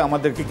এটা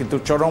আমাদেরকে কিন্তু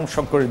চরম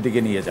সংকটের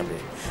দিকে নিয়ে যাবে।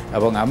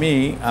 এবং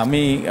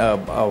আমি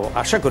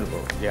আশা করব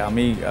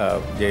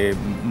যে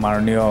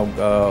মাননীয়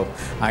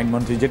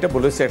আইনমন্ত্রী যেটা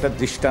বলেছে, একটা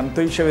দৃষ্টান্ত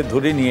হিসেবে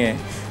ধরে নিয়ে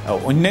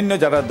অন্যান্য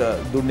যারা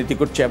দুর্নীতি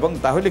করছে, এবং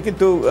তাহলে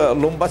কিন্তু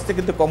লোম বাঁচতে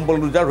কিন্তু কম্বল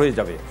উজাড় হয়ে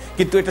যাবে।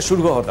 কিন্তু এটা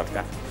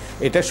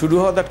শুরু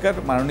হওয়া দরকার,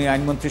 মাননীয়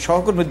আইনমন্ত্রী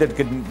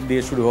সহকর্মীদেরকে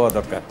দিয়ে শুরু হওয়া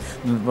দরকার,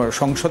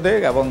 সংসদে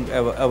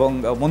এবং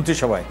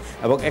মন্ত্রিসভায়,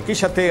 এবং একই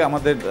সাথে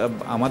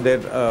আমাদের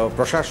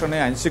প্রশাসনে,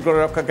 আইনশৃঙ্খলা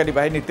রক্ষাকারী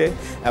বাহিনীতে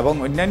এবং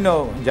অন্যান্য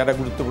যারা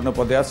গুরুত্বপূর্ণ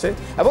পদে আছে।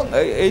 এবং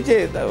এই যে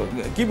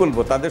কি বলবো,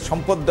 তাদের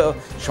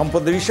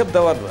সম্পদের হিসাব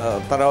দেওয়ার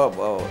তারা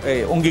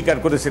অঙ্গীকার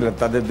করেছিলেন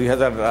তাদের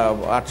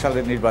 2008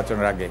 সালের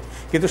নির্বাচনের আগে,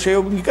 কিন্তু সেই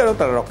অঙ্গীকারও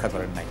তারা রক্ষা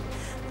করেন নাই।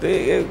 তো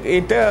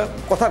এটা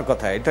কথার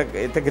কথা,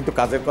 এটা কিন্তু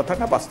কাজের কথা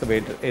না, বাস্তবে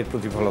এর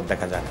প্রতিফলন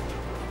দেখা যায় না।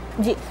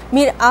 জি,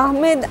 মীর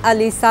আহমেদ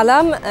আলী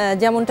সালাম,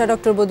 যেমনটা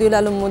ডক্টর বদিউল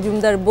আলম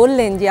মজুমদার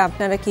বললেন যে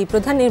আপনারা কি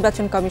প্রধান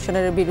নির্বাচন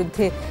কমিশনারের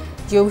বিরুদ্ধে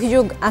যে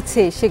অভিযোগ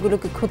আছে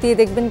সেগুলোকে খতিয়ে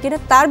দেখবেন কিনা,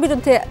 তার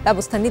বিরুদ্ধে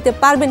ব্যবস্থা নিতে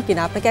পারবেন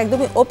কিনা, আপনাকে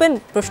একদমই ওপেন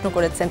প্রশ্ন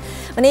করেছেন।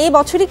 মানে এই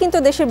বছরই কিন্তু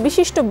দেশের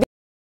বিশিষ্ট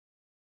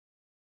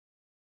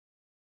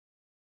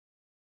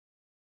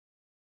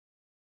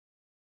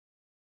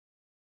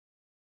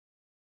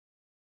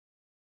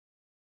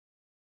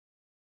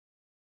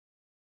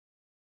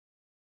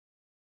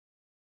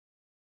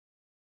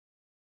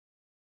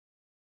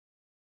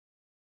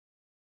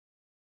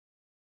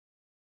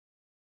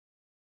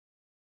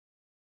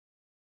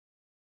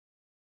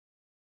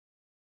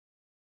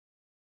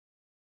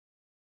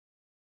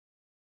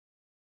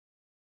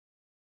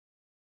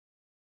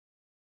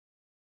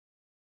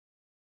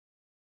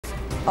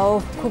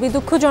খুবই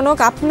দুঃখজনক।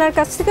 আপনার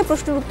কাছ থেকে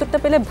প্রশ্নের উত্তরটা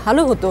পেলে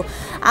ভালো হতো।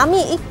 আমি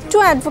একটু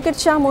অ্যাডভোকেট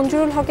শাহ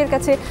মঞ্জুরুল হকের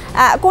কাছে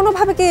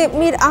কোনোভাবে কি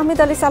মীর আহমেদ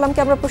আলী সালামকে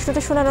আমরা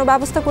প্রশ্নটা শোনানোর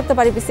ব্যবস্থা করতে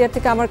পারি বিসিআর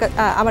থেকে?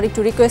 আমার একটু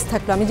রিকোয়েস্ট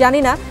থাকলো, আমি জানি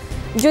না,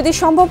 যদি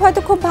সম্ভব হয়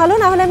তো খুব ভালো,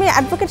 না হলে আমি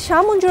অ্যাডভোকেট শাহ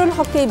মঞ্জুরুল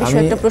হককে এই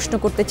বিষয়ে একটা প্রশ্ন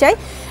করতে চাই।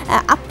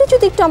 আপনি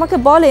যদি একটু আমাকে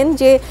বলেন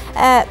যে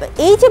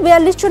এই যে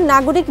 42 জন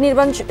নাগরিক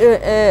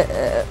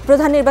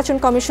প্রধান নির্বাচন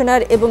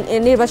কমিশনার এবং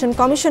নির্বাচন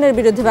কমিশনের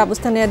বিরুদ্ধে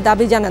ব্যবস্থা নেওয়ার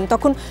দাবি জানান,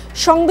 তখন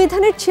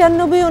সংবিধানের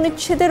 96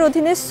 অনুচ্ছেদের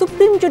অধীনে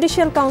সুপ্রিম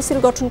জুডিশিয়াল কাউন্সিল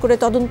গঠন করে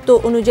তদন্ত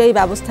অনুযায়ী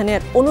ব্যবস্থা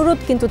নেওয়ার অনুরোধ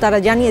কিন্তু তারা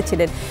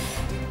জানিয়েছিলেন।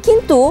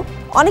 কিন্তু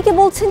অনেকে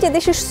বলছেন যে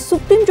দেশের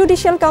সুপ্রিম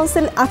জুডিশিয়াল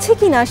কাউন্সিল আছে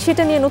কিনা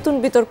সেটা নিয়ে নতুন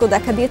বিতর্ক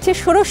দেখা দিয়েছে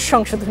ষোড়শ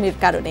সংশোধনীর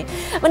কারণে।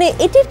 মানে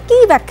এটির কি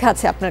ব্যাখ্যা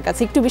আছে আপনার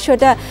কাছে? একটু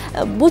বিষয়টা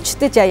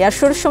বুঝতে চাই। আর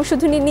ষোড়শ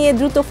সংশোধনী নিয়ে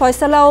দ্রুত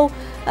ফয়সালাও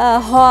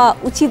হওয়া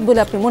উচিত বলে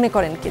আপনি মনে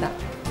করেন কিনা?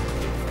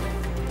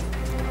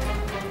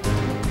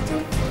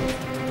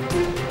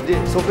 যে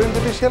সুপ্রিম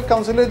জুডিশিয়াল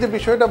কাউন্সিলের যে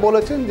বিষয়টা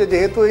বলেছেন, যে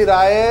যেহেতু এই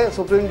রায়ে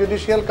সুপ্রিম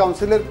জুডিশিয়াল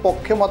কাউন্সিলের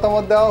পক্ষে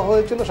মতামত দেওয়া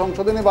হয়েছিল,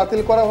 সংশোধনী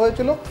বাতিল করা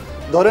হয়েছিল,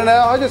 ধরে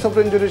নেওয়া হয় যে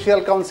সুপ্রিম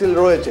জুডিশিয়াল কাউন্সিল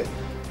রয়েছে।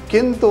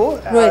 কিন্তু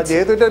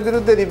যেহেতু এটার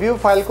বিরুদ্ধে রিভিউ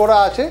ফাইল করা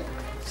আছে,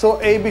 সো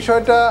এই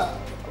বিষয়টা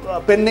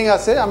পেন্ডিং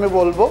আছে আমি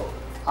বলবো।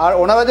 আর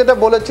ওনারা যেটা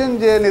বলেছেন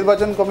যে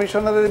নির্বাচন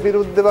কমিশনারের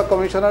বিরুদ্ধে বা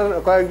কমিশনার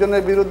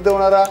কয়েকজনের বিরুদ্ধে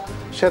ওনারা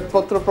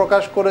শ্বেতপত্র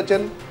প্রকাশ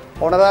করেছেন,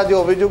 ওনারা যে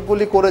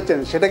অভিযোগগুলি করেছেন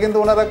সেটা কিন্তু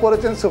ওনারা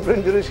করেছেন সুপ্রিম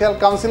জুডিশিয়াল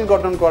কাউন্সিল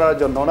গঠন করার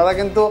জন্য। ওনারা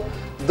কিন্তু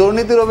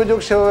দুর্নীতির অভিযোগ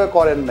সেভাবে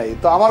করেন নাই।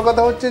 তো আমার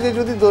কথা হচ্ছে যে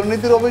যদি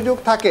দুর্নীতির অভিযোগ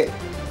থাকে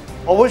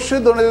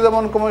অবশ্যই দুর্নীতি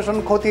দমন কমিশন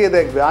খতিয়ে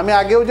দেখবে। আমি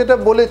আগেও যেটা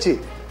বলেছি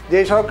যে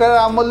এই সরকারের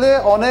আমলে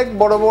অনেক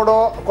বড় বড়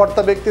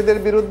কর্তা ব্যক্তিদের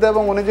বিরুদ্ধে,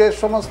 এবং উনি যে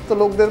সমস্ত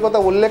লোকদের কথা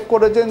উল্লেখ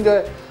করেছেন যে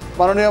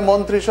মাননীয়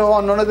মন্ত্রী সহ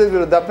অন্যান্যদের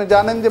বিরুদ্ধে, আপনি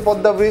জানেন যে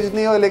পদ্মা ব্রিজ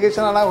নিয়েও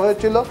এলিগেশন আনা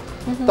হয়েছিল,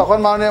 তখন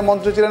মাননীয়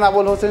মন্ত্রী ছিলেন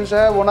আবুল হোসেন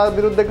সাহেব, ওনার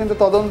বিরুদ্ধে কিন্তু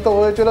তদন্ত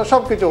হয়েছিল,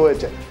 সব কিছু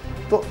হয়েছে।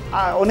 তো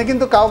উনি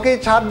কিন্তু কাউকেই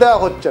ছাড় দেওয়া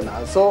হচ্ছে না।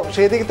 সো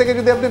সেই দিক থেকে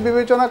যদি আপনি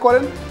বিবেচনা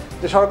করেন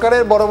যে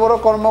সরকারের বড় বড়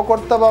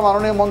কর্মকর্তা বা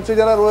মাননীয় মন্ত্রী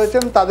যারা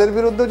রয়েছেন তাদের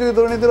বিরুদ্ধে যদি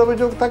দুর্নীতির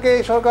অভিযোগ থাকে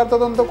এই সরকার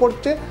তদন্ত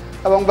করছে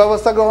এবং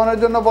ব্যবস্থা গ্রহণের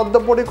জন্য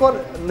বদ্ধপরিকর।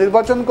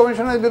 নির্বাচন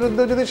কমিশনের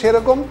বিরুদ্ধে যদি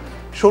সেরকম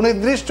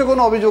সুনির্দিষ্ট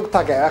কোনো অভিযোগ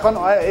থাকে, এখন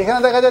এখানে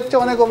দেখা যাচ্ছে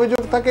অনেক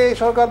অভিযোগ থাকে, এই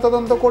সরকার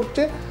তদন্ত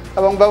করছে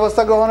এবং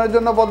ব্যবস্থা গ্রহণের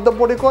জন্য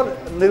বদ্ধপরিকর।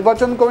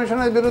 নির্বাচন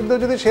কমিশনের বিরুদ্ধে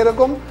যদি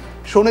সেরকম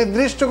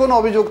সুনির্দিষ্ট কোনো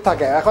অভিযোগ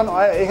থাকে, এখন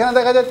এখানে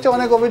দেখা যাচ্ছে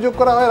অনেক অভিযোগ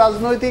করা হয়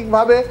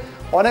রাজনৈতিকভাবে,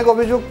 অনেক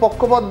অভিযোগ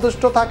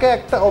পক্ষপাতদুষ্ট থাকে।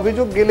 একটা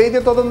অভিযোগ গেলেই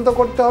যে তদন্ত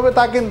করতে হবে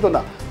তা কিন্তু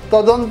না,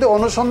 তদন্তে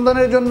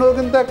অনুসন্ধানের জন্য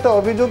কিন্তু একটা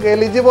অভিযোগ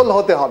এলিজিবল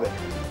হতে হবে।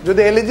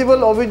 যদি এলিজিবল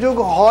অভিযোগ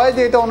হয়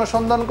যে এটা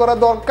অনুসন্ধান করা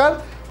দরকার,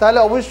 তাহলে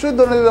অবশ্যই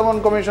দুর্নীতি দমন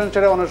কমিশন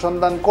সেটা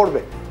অনুসন্ধান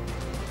করবে।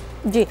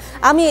 জি,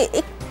 আমি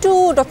একটু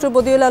ডক্টর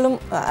বদিউল আলম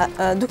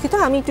দুঃখিত,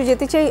 আমি একটু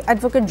যেতে চাই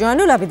অ্যাডভোকেট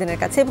জয়নুল আবেদিনের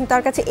কাছে এবং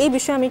তার কাছে এই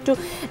বিষয়ে আমি একটু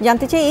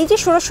জানতে চাই। এই যে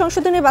ষোড়শ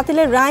সংশোধনের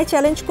বাতিলের রায়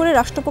চ্যালেঞ্জ করে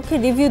রাষ্ট্রপক্ষের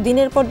রিভিউ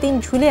দিনের পর দিন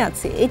ঝুলে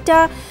আছে, এটা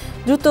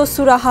দ্রুত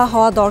সুরাহা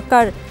হওয়া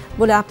দরকার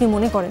বলে আপনি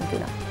মনে করেন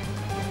কিনা?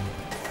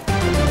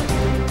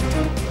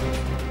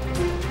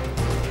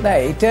 না,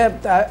 এটা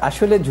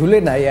আসলে ঝুলে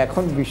নাই।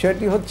 এখন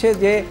বিষয়টি হচ্ছে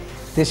যে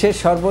দেশের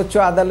সর্বোচ্চ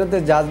আদালতে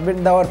জাজমেন্ট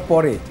দেওয়ার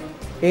পরে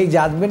এই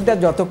জাজমেন্টটা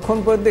যতক্ষণ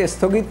পর্যন্ত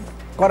স্থগিত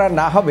করা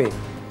না হবে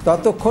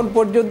ততক্ষণ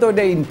পর্যন্ত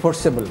এটা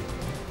ইনফোর্সেবল।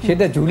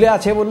 সেটা ঝুলে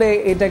আছে বলে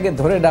এটাকে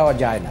ধরে নেওয়া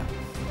যায় না।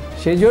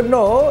 সেই জন্য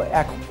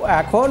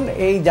এখন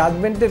এই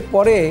জাজমেন্টের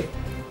পরে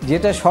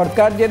যেটা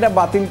সরকার যেটা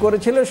বাতিল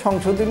করেছিল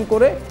সংশোধন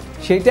করে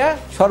সেটা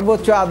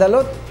সর্বোচ্চ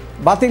আদালত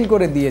বাতিল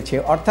করে দিয়েছে,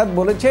 অর্থাৎ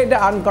বলেছে এটা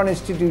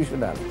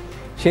আনকনস্টিটিউশনাল।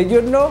 সেই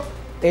জন্য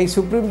এই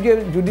সুপ্রিম যে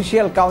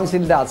জুডিশিয়াল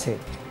কাউন্সিলটা আছে,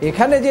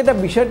 এখানে যেটা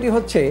বিষয়টি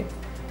হচ্ছে,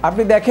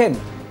 আপনি দেখেন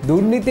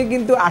দুর্নীতি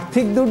কিন্তু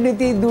আর্থিক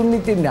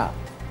দুর্নীতি না,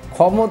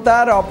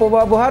 ক্ষমতার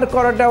অপব্যবহার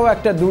করাটাও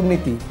একটা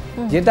দুর্নীতি।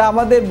 যেটা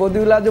আমাদের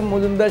বদিউল আজম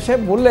মজুমদার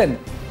সাহেব বললেন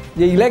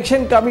যে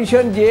ইলেকশন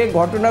কমিশন যে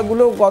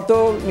ঘটনাগুলো গত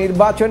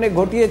নির্বাচনে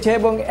ঘটিয়েছে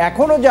এবং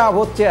এখনও যা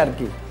হচ্ছে আর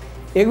কি,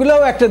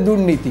 এগুলোও একটা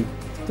দুর্নীতি।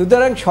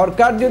 সুতরাং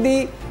সরকার যদি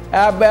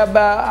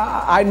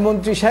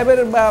আইনমন্ত্রী সাহেবের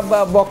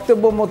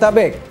বক্তব্য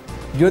মোতাবেক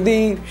যদি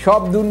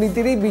সব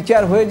দুর্নীতিরই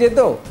বিচার হয়ে যেত,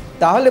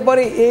 তাহলে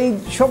পরে এই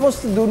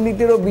সমস্ত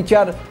দুর্নীতিরও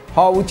বিচার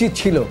হওয়া উচিত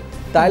ছিল।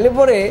 তাহলে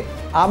পরে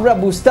আমরা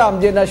বুঝতাম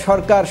যে না,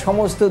 সরকার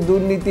সমস্ত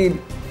দুর্নীতির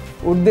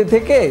ঊর্ধ্বে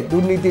থেকে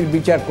দুর্নীতির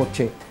বিচার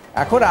করছে।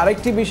 এখন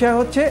আরেকটি বিষয়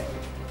হচ্ছে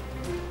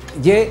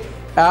যে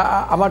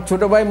আমার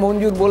ছোট ভাই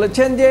মঞ্জুর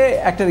বলেছেন যে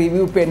একটা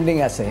রিভিউ পেন্ডিং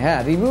আছে। হ্যাঁ,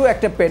 রিভিউ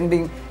একটা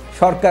পেন্ডিং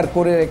সরকার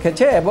করে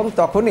রেখেছে এবং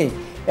তখনই,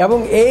 এবং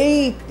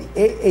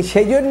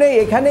সেই জন্যই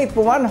এখানেই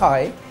প্রমাণ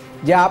হয়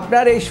যে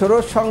আপনার এই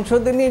ষোড়শ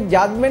সংশোধনীর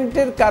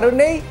জাজমেন্টের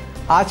কারণেই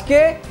আজকে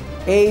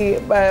এই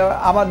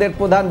আমাদের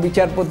প্রধান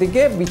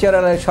বিচারপতিকে,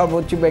 বিচারালয়ের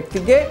সর্বোচ্চ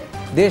ব্যক্তিকে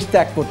দেশ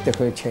ত্যাগ করতে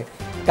হয়েছে।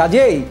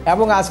 কাজেই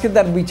এবং আজকে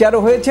তার বিচারও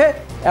হয়েছে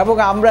এবং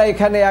আমরা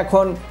এখানে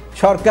এখন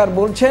সরকার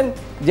বলছেন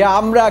যে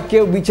আমরা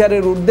কেউ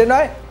বিচারের ঊর্ধ্বে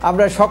নয়,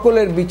 আমরা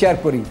সকলের বিচার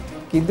করি।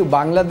 কিন্তু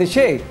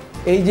বাংলাদেশে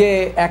এই যে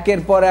একের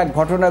পর এক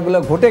ঘটনাগুলো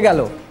ঘটে গেল,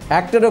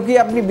 একটারও কি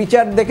আপনি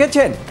বিচার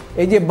দেখেছেন?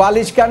 এই যে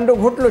বালিশ কাণ্ড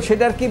ঘটলো,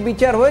 সেটার কি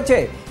বিচার হয়েছে?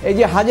 এই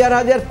যে হাজার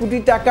হাজার কোটি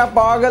টাকা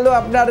পাওয়া গেল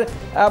আপনার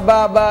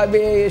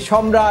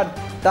সম্রাট,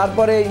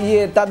 তারপরে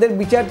তাদের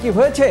বিচার কি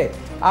হয়েছে?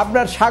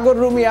 আপনার সাগর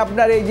রুমি,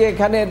 আপনার এই যে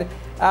এখানের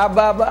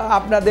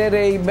আপনাদের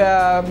এই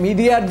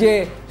মিডিয়ার যে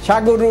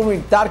সাগর রুমি,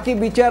 তার কি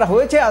বিচার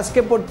হয়েছে?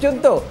 আজকে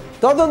পর্যন্ত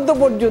তদন্ত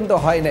পর্যন্ত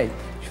হয় নাই।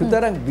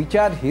 সুতরাং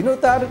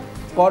বিচারহীনতার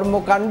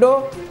কর্মকাণ্ড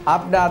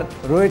আপনার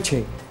রয়েছে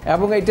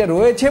এবং এটা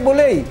রয়েছে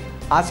বলেই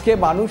আজকে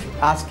মানুষ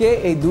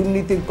এই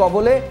দুর্নীতির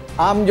কবলে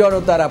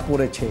আমজনতারা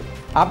পড়েছে।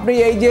 আপনি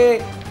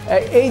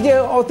এই যে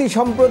অতি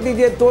সম্প্রতি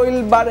যে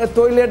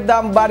তৈলের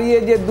দাম বাড়িয়ে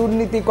যে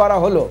দুর্নীতি করা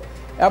হলো,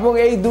 এবং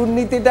এই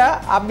দুর্নীতিটা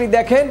আপনি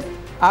দেখেন,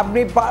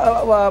 আপনি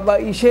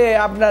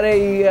আপনার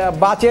এই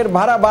বাসের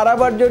ভাড়া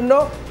বাড়াবার জন্য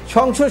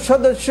সংসদ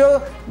সদস্য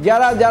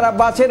যারা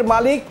বাসের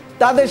মালিক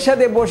তাদের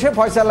সাথে বসে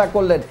ফয়সালা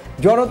করলেন।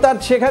 জনতার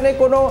সেখানে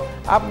কোনো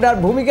আপনার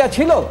ভূমিকা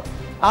ছিল?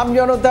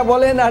 আমজনতা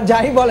বলেন আর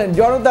যাই বলেন,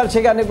 জনতার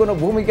সেখানে কোনো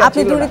ভূমিকা ছিল না।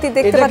 আপনি দুর্নীতি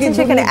দেখতে পাচ্ছেন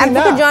সেখানে।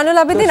 অ্যাডভোকেট জয়নুল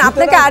আবেদিন,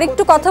 আপনাকে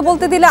আরেকটু কথা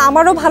বলতে দিলে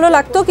আমারও ভালো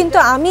লাগতো, কিন্তু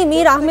আমি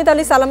মীর আহমেদ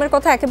আলী সালামের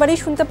কথা একেবারেই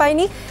শুনতে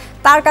পাইনি।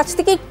 তার কাছ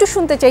থেকে একটু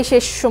শুনতে চাই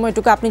শেষ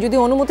সময়টুকু, আপনি যদি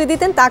অনুমতি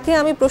দিতেন। তাকে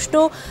আমি প্রশ্ন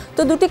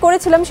তো দুটি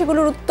করেছিলাম,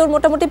 সেগুলোর উত্তর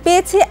মোটামুটি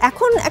পেয়েছি।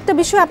 এখন একটা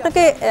বিষয়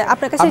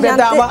আপনার কাছে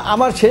জানতে,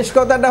 আমার শেষ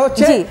কথাটা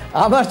হচ্ছে,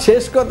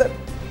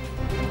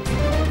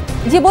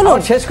 জি বলুন।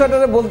 শেষ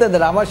কথাটা বলতে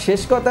দেন। আমার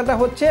শেষ কথাটা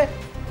হচ্ছে,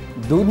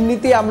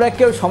 দুর্নীতি আমরা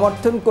কেউ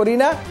সমর্থন করি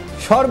না।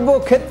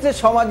 সর্বক্ষেত্রে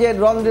সমাজের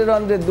রন্ধ্রে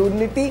রন্ধ্রে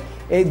দুর্নীতি,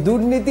 এই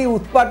দুর্নীতি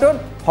উৎপাটন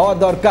হওয়া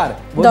দরকার।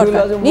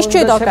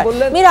 নিশ্চয়ই দরকার।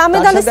 মীর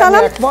আহমেদ আলী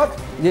সালাম,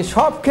 যে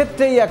সব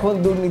ক্ষেত্রেই এখন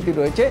দুর্নীতি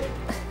রয়েছে।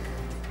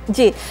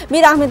 জি,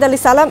 মীর আহমেদ আলী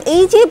সালাম,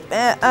 এই যে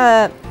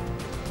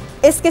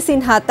এসকে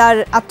সিনহা তার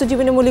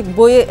আত্মজীবনীমূলক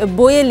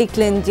বইয়ে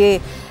লিখলেন যে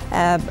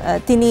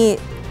তিনি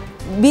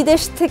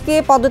বিদেশ থেকে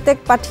পদত্যাগ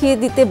পাঠিয়ে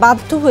দিতে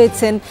বাধ্য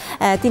হয়েছেন,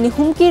 তিনি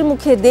হুমকির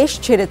মুখে দেশ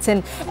ছেড়েছেন,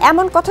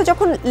 এমন কথা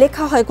যখন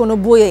লেখা হয় কোনো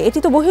বইয়ে, এটি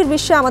তো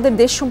বহির্বিশ্বে আমাদের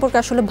দেশ সম্পর্কে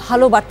আসলে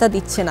ভালো বার্তা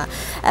দিচ্ছে না।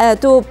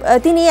 তো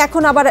তিনি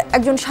এখন আবার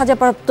একজন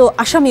সাজাপ্রাপ্ত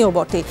আসামিও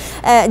বটে।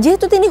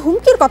 যেহেতু তিনি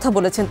হুমকির কথা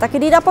বলেছেন, তাকে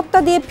নিরাপত্তা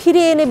দিয়ে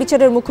ফিরিয়ে এনে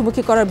বিচারের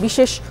মুখোমুখি করার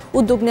বিশেষ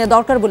উদ্যোগ নেওয়া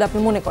দরকার বলে আপনি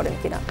মনে করেন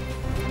কিনা?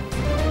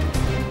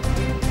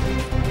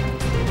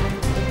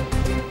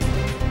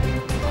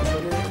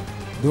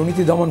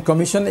 দুর্নীতি দমন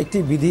কমিশন একটি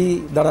বিধি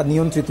দ্বারা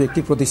নিয়ন্ত্রিত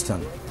একটি প্রতিষ্ঠান।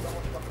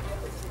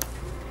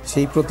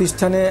 সেই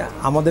প্রতিষ্ঠানে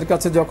আমাদের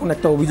কাছে যখন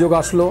একটা অভিযোগ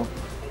আসলো,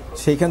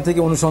 সেইখান থেকে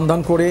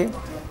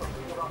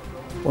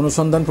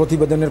অনুসন্ধান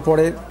প্রতিবেদনের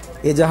পরে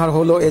এজাহার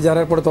হলো,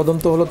 এজাহারের পরে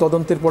তদন্ত হলো,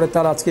 তদন্তের পরে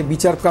তার আজকে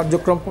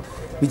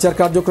বিচার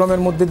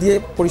কার্যক্রমের মধ্যে দিয়ে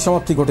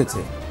পরিসমাপ্তি ঘটেছে।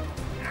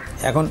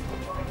 এখন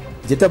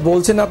যেটা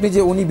বলছেন আপনি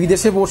যে উনি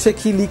বিদেশে বসে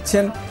কি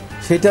লিখছেন,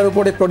 সেটার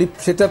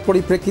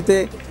পরিপ্রেক্ষিতে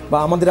বা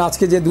আমাদের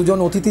আজকে যে দুজন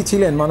অতিথি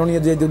ছিলেন,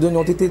 মাননীয় যে দুজন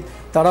অতিথি,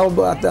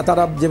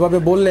 তারা যেভাবে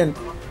বললেন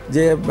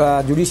যে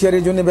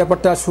জুডিশিয়ারির জন্য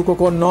ব্যাপারটা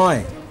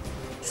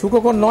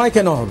সুখকর নয়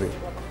কেন হবে?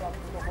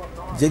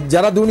 যে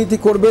যারা দুর্নীতি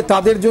করবে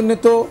তাদের জন্য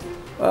তো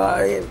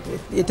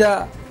এটা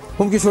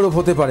হুমকি স্বরূপ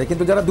হতে পারে,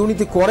 কিন্তু যারা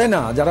দুর্নীতি করে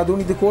না, যারা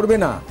দুর্নীতি করবে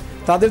না,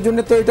 তাদের জন্য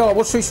তো এটা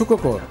অবশ্যই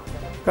সুখকর।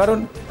 কারণ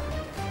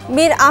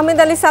মীর আহমেদ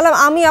আলী সালাম,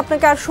 আমি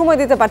আপনাকে আর সময়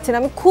দিতে পারছি না,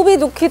 আমি খুবই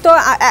দুঃখিত।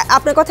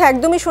 আপনার কথা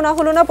একদমই শোনা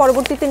হলো না,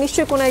 পরবর্তীতে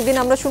নিশ্চয়ই কোনো একদিন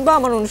আমরা শুনবো।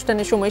 আমার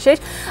অনুষ্ঠানের সময় শেষ।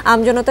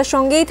 আমজনতার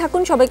সঙ্গেই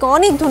থাকুন। সবাইকে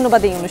অনেক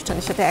ধন্যবাদ এই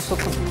অনুষ্ঠানের সাথে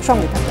একরকম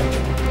সঙ্গে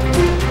থাকুন।